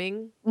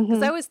timing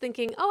because I was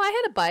thinking,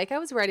 I had a bike. I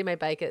was riding my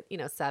bike at,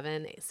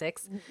 7,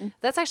 6.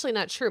 That's actually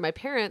not true. My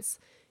parents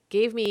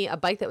gave me a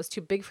bike that was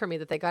too big for me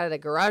that they got at a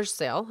garage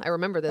sale. I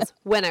remember this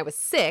when I was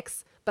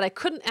 6, but I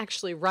couldn't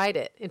actually ride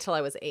it until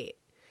I was 8.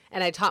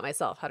 And I taught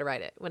myself how to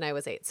ride it when I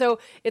was 8. So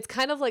it's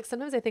kind of like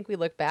sometimes I think we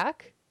look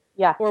back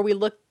or we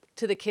look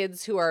to the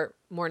kids who are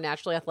more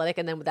naturally athletic,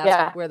 and then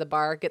that's where the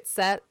bar gets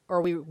set,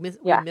 or we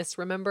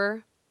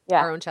misremember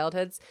our own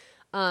childhoods.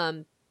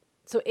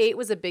 So 8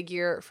 was a big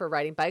year for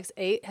riding bikes.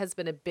 8 has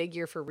been a big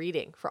year for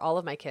reading for all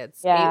of my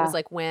kids. 8 was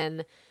like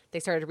when they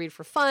started to read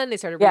for fun. They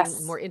started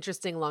reading more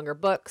interesting, longer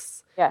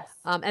books. Yes.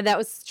 And that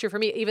was true for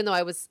me. Even though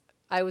I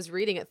was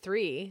reading at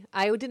 3,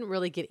 I didn't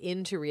really get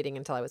into reading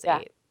until I was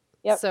 8.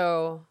 Yep.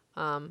 So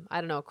I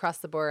don't know, across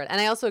the board.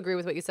 And I also agree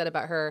with what you said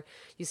about her.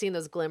 You've seen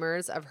those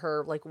glimmers of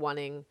her like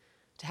wanting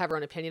to have her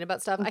own opinion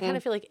about stuff. I kind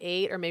of feel like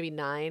 8 or maybe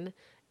 9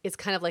 is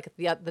kind of like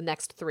the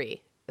next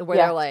 3. where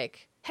Yeah. they're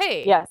like,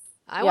 hey, Yes.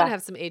 I Yeah. want to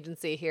have some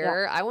agency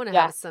here. I want to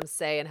Yeah. have some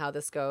say in how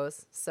this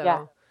goes. So,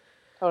 Yeah.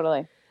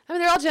 Totally. I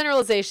mean, they're all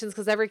generalizations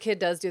because every kid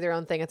does do their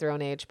own thing at their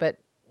own age, but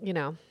you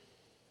know,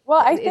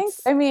 Well, I think,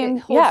 it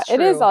holds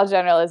it is true. all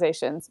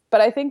generalizations,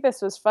 but I think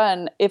this was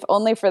fun, if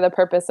only for the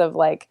purpose of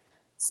like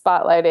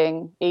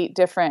spotlighting 8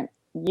 different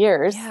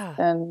years. Yeah.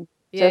 And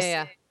Yeah, just,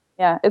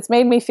 yeah. it's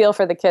made me feel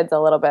for the kids a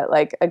little bit,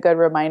 like a good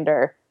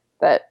reminder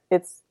that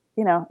it's,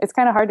 it's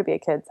kind of hard to be a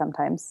kid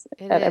sometimes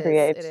at every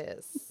age. It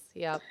is.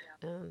 Yep.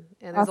 And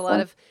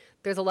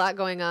there's a lot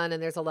going on,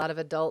 and there's a lot of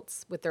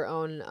adults with their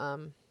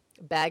own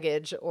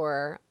baggage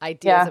or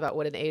ideas about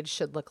what an age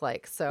should look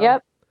like. So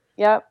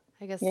Yep.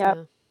 I guess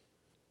Yep.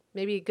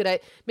 maybe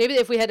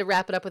if we had to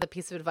wrap it up with a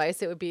piece of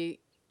advice, it would be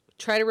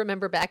try to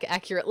remember back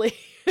accurately.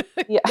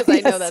 Because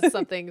I know that's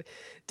something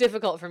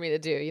difficult for me to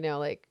do.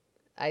 Like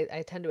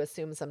I tend to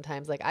assume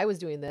sometimes like I was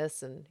doing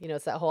this, and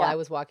it's that whole I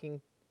was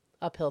walking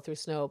uphill through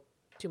snow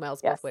 2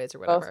 miles both ways or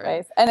whatever. Both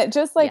ways. And it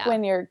just like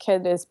when your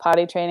kid is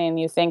potty training and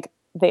you think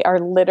they are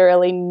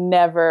literally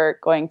never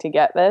going to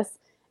get this.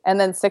 And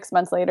then 6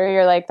 months later,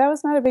 you're like, that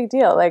was not a big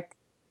deal. Like,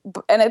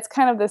 and it's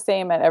kind of the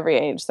same at every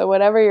age. So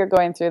whatever you're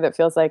going through that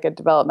feels like a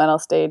developmental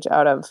stage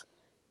out of,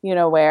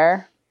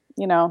 where,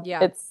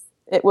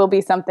 it will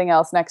be something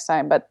else next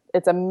time. But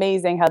it's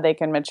amazing how they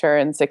can mature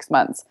in 6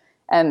 months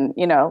and,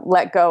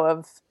 let go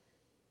of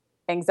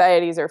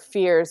anxieties or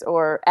fears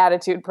or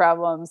attitude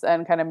problems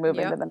and kind of move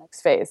into the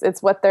next phase.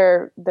 It's what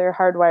they're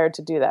hardwired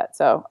to do that.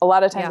 So a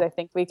lot of times I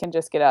think we can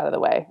just get out of the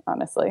way,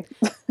 honestly.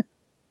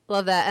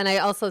 Love that. And I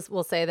also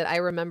will say that I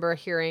remember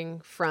hearing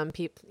from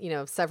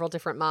people, several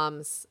different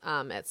moms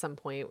at some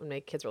point when my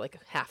kids were like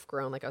half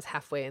grown, like I was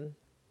halfway in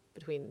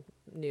between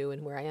new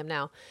and where I am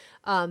now,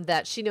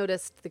 that she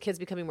noticed the kids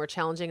becoming more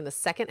challenging in the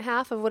second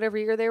half of whatever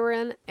year they were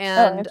in.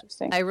 And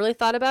I really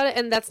thought about it.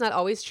 And that's not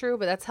always true,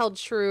 but that's held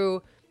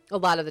true a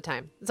lot of the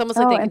time. It's almost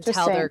like they can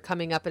tell they're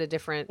coming up at a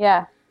different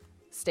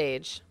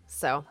stage.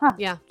 So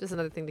just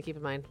another thing to keep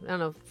in mind. I don't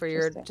know,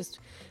 just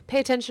pay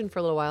attention for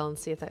a little while and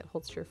see if that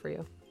holds true for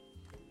you.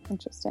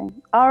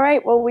 Interesting. All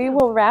right. Well, we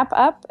will wrap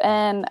up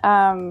and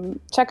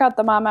check out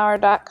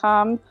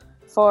themomhour.com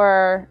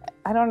for,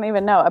 I don't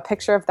even know, a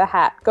picture of the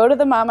hat. Go to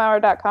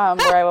themomhour.com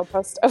where I will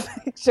post a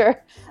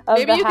picture of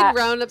the hat. Maybe you can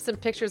round up some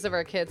pictures of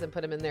our kids and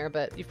put them in there,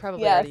 but you've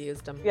probably already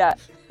used them. Yeah.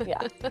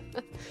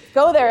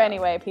 Go there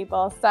anyway,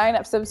 people. Sign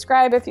up,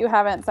 subscribe if you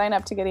haven't. Sign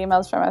up to get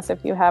emails from us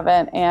if you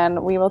haven't.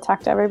 And we will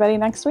talk to everybody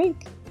next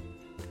week.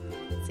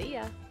 See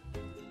ya.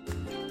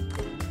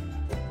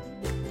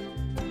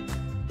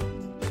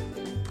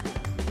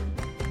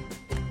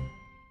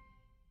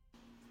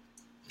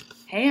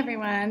 Hey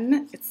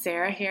everyone, it's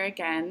Sarah here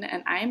again,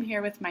 and I'm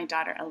here with my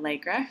daughter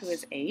Allegra, who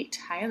is 8.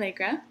 Hi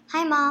Allegra.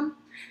 Hi Mom.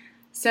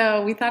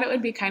 So we thought it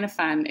would be kind of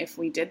fun if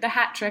we did the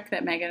hat trick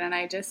that Megan and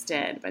I just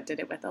did, but did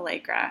it with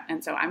Allegra.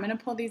 And so I'm going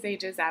to pull these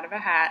ages out of a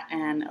hat,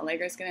 and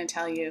Allegra's going to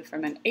tell you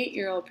from an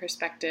 8-year-old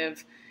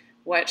perspective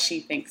what she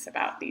thinks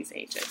about these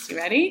ages. You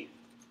ready?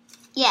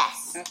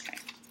 Yes. Okay.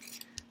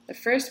 The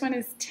first one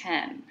is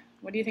 10.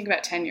 What do you think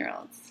about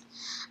 10-year-olds?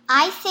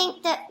 I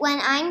think that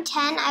when I'm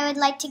 10, I would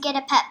like to get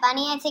a pet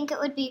bunny. I think it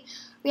would be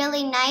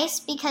really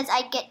nice because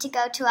I'd get to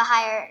go to a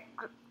higher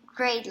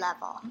grade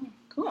level. Oh,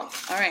 cool.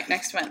 All right,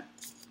 next one.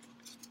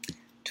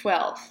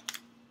 12.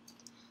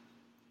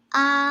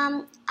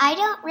 I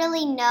don't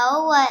really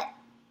know what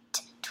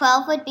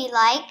 12 would be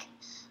like,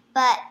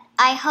 but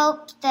I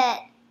hope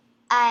that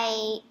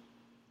I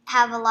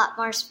have a lot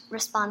more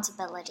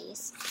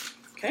responsibilities.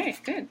 Okay,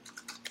 good.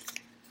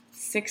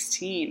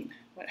 16.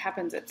 What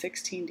happens at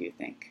 16, do you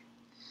think?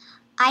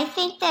 I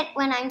think that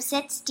when I'm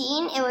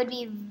 16, it would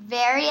be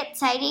very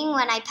exciting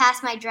when I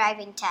pass my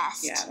driving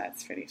test. Yeah,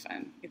 that's pretty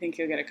fun. You think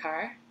you'll get a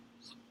car?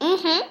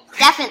 Mm-hmm,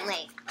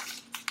 definitely.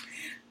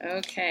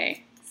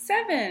 Okay.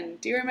 7.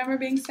 Do you remember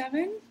being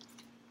 7?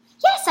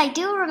 Yes, I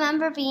do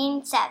remember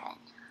being 7.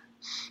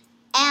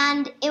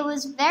 And it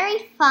was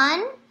very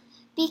fun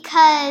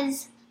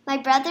because my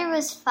brother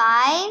was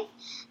 5,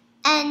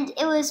 and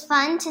it was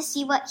fun to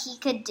see what he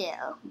could do.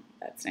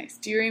 That's nice.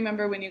 Do you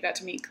remember when you got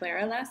to meet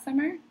Clara last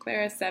summer?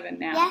 Clara's 7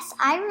 now. Yes,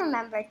 I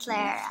remember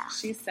Clara.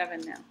 She's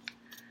 7 now.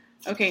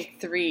 Okay,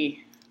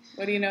 3.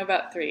 What do you know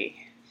about 3?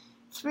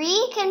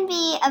 3 can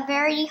be a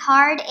very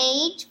hard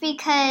age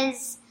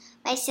because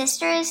my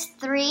sister is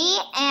 3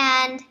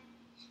 and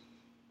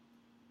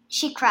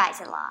she cries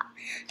a lot.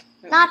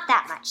 Okay. Not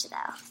that much,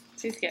 though.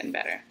 She's getting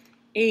better.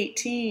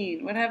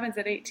 18. What happens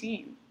at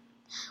 18?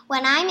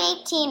 When I'm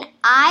 18,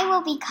 I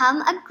will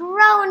become a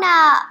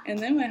grown-up. And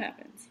then what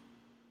happens?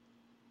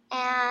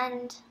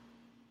 And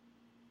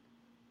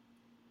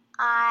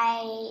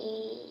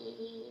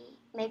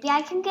maybe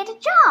I can get a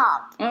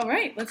job. All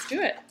right, let's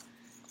do it.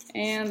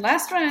 And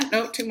last one.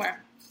 No, 2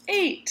 more.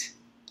 8.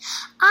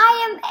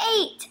 I am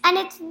 8, and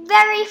it's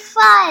very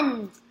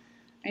fun.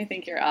 I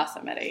think you're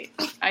awesome at 8.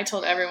 I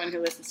told everyone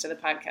who listens to the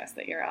podcast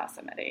that you're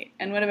awesome at 8.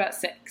 And what about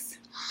 6?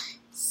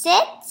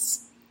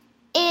 6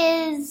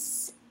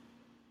 is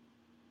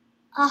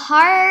a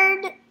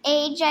hard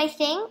age, I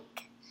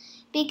think,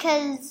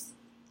 because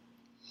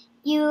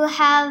you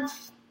have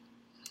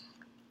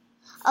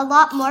a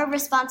lot more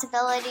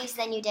responsibilities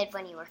than you did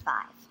when you were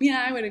 5.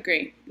 Yeah, I would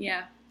agree.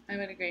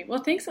 Well,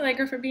 thanks,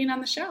 Allegra, for being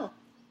on the show.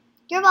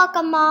 You're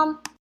welcome, Mom.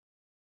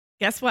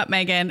 Guess what,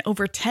 Megan?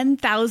 Over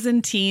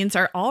 10,000 teens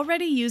are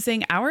already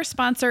using our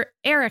sponsor,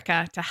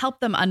 Erica, to help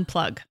them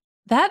unplug.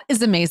 That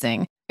is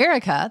amazing.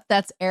 Erica,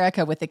 that's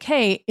Erica with a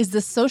K, is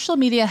the social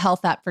media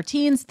health app for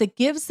teens that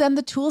gives them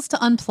the tools to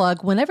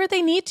unplug whenever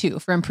they need to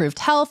for improved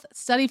health,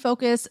 study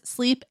focus,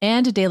 sleep,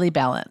 and daily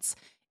balance.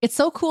 It's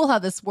so cool how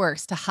this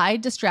works to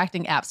hide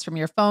distracting apps from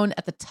your phone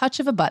at the touch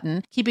of a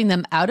button, keeping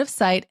them out of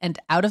sight and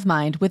out of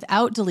mind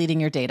without deleting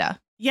your data.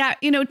 Yeah,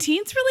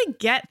 teens really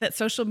get that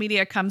social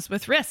media comes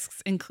with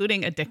risks,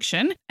 including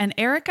addiction, and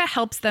Erica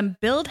helps them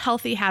build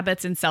healthy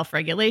habits and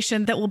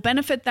self-regulation that will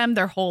benefit them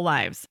their whole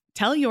lives.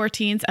 Tell your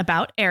teens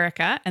about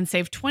Erica and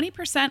save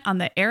 20% on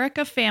the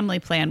Erica family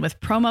plan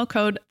with promo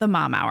code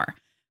TheMomHour.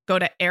 Go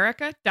to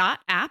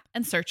erica.app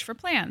and search for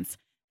plans.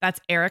 That's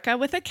Erica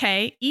with a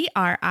K,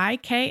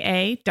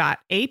 ERIKA.app,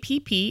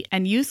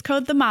 and use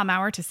code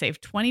TheMomHour to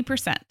save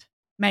 20%.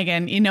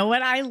 Megan, you know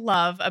what I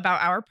love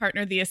about our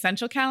partner, The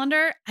Essential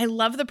Calendar? I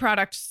love the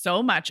product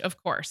so much,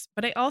 of course,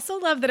 but I also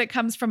love that it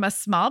comes from a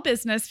small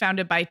business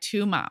founded by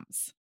 2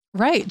 moms.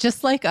 Right,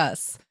 just like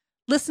us.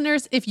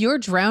 Listeners, if you're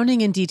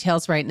drowning in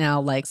details right now,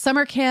 like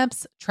summer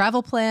camps,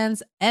 travel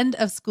plans, end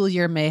of school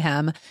year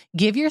mayhem,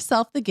 give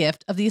yourself the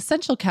gift of The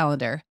Essential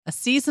Calendar, a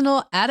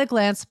seasonal,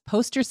 at-a-glance,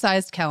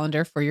 poster-sized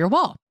calendar for your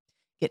wall.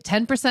 Get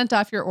 10%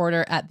 off your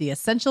order at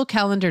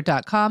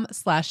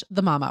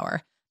theessentialcalendar.com/themomhour.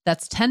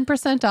 That's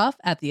 10% off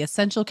at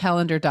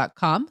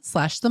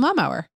theessentialcalendar.com/themomhour.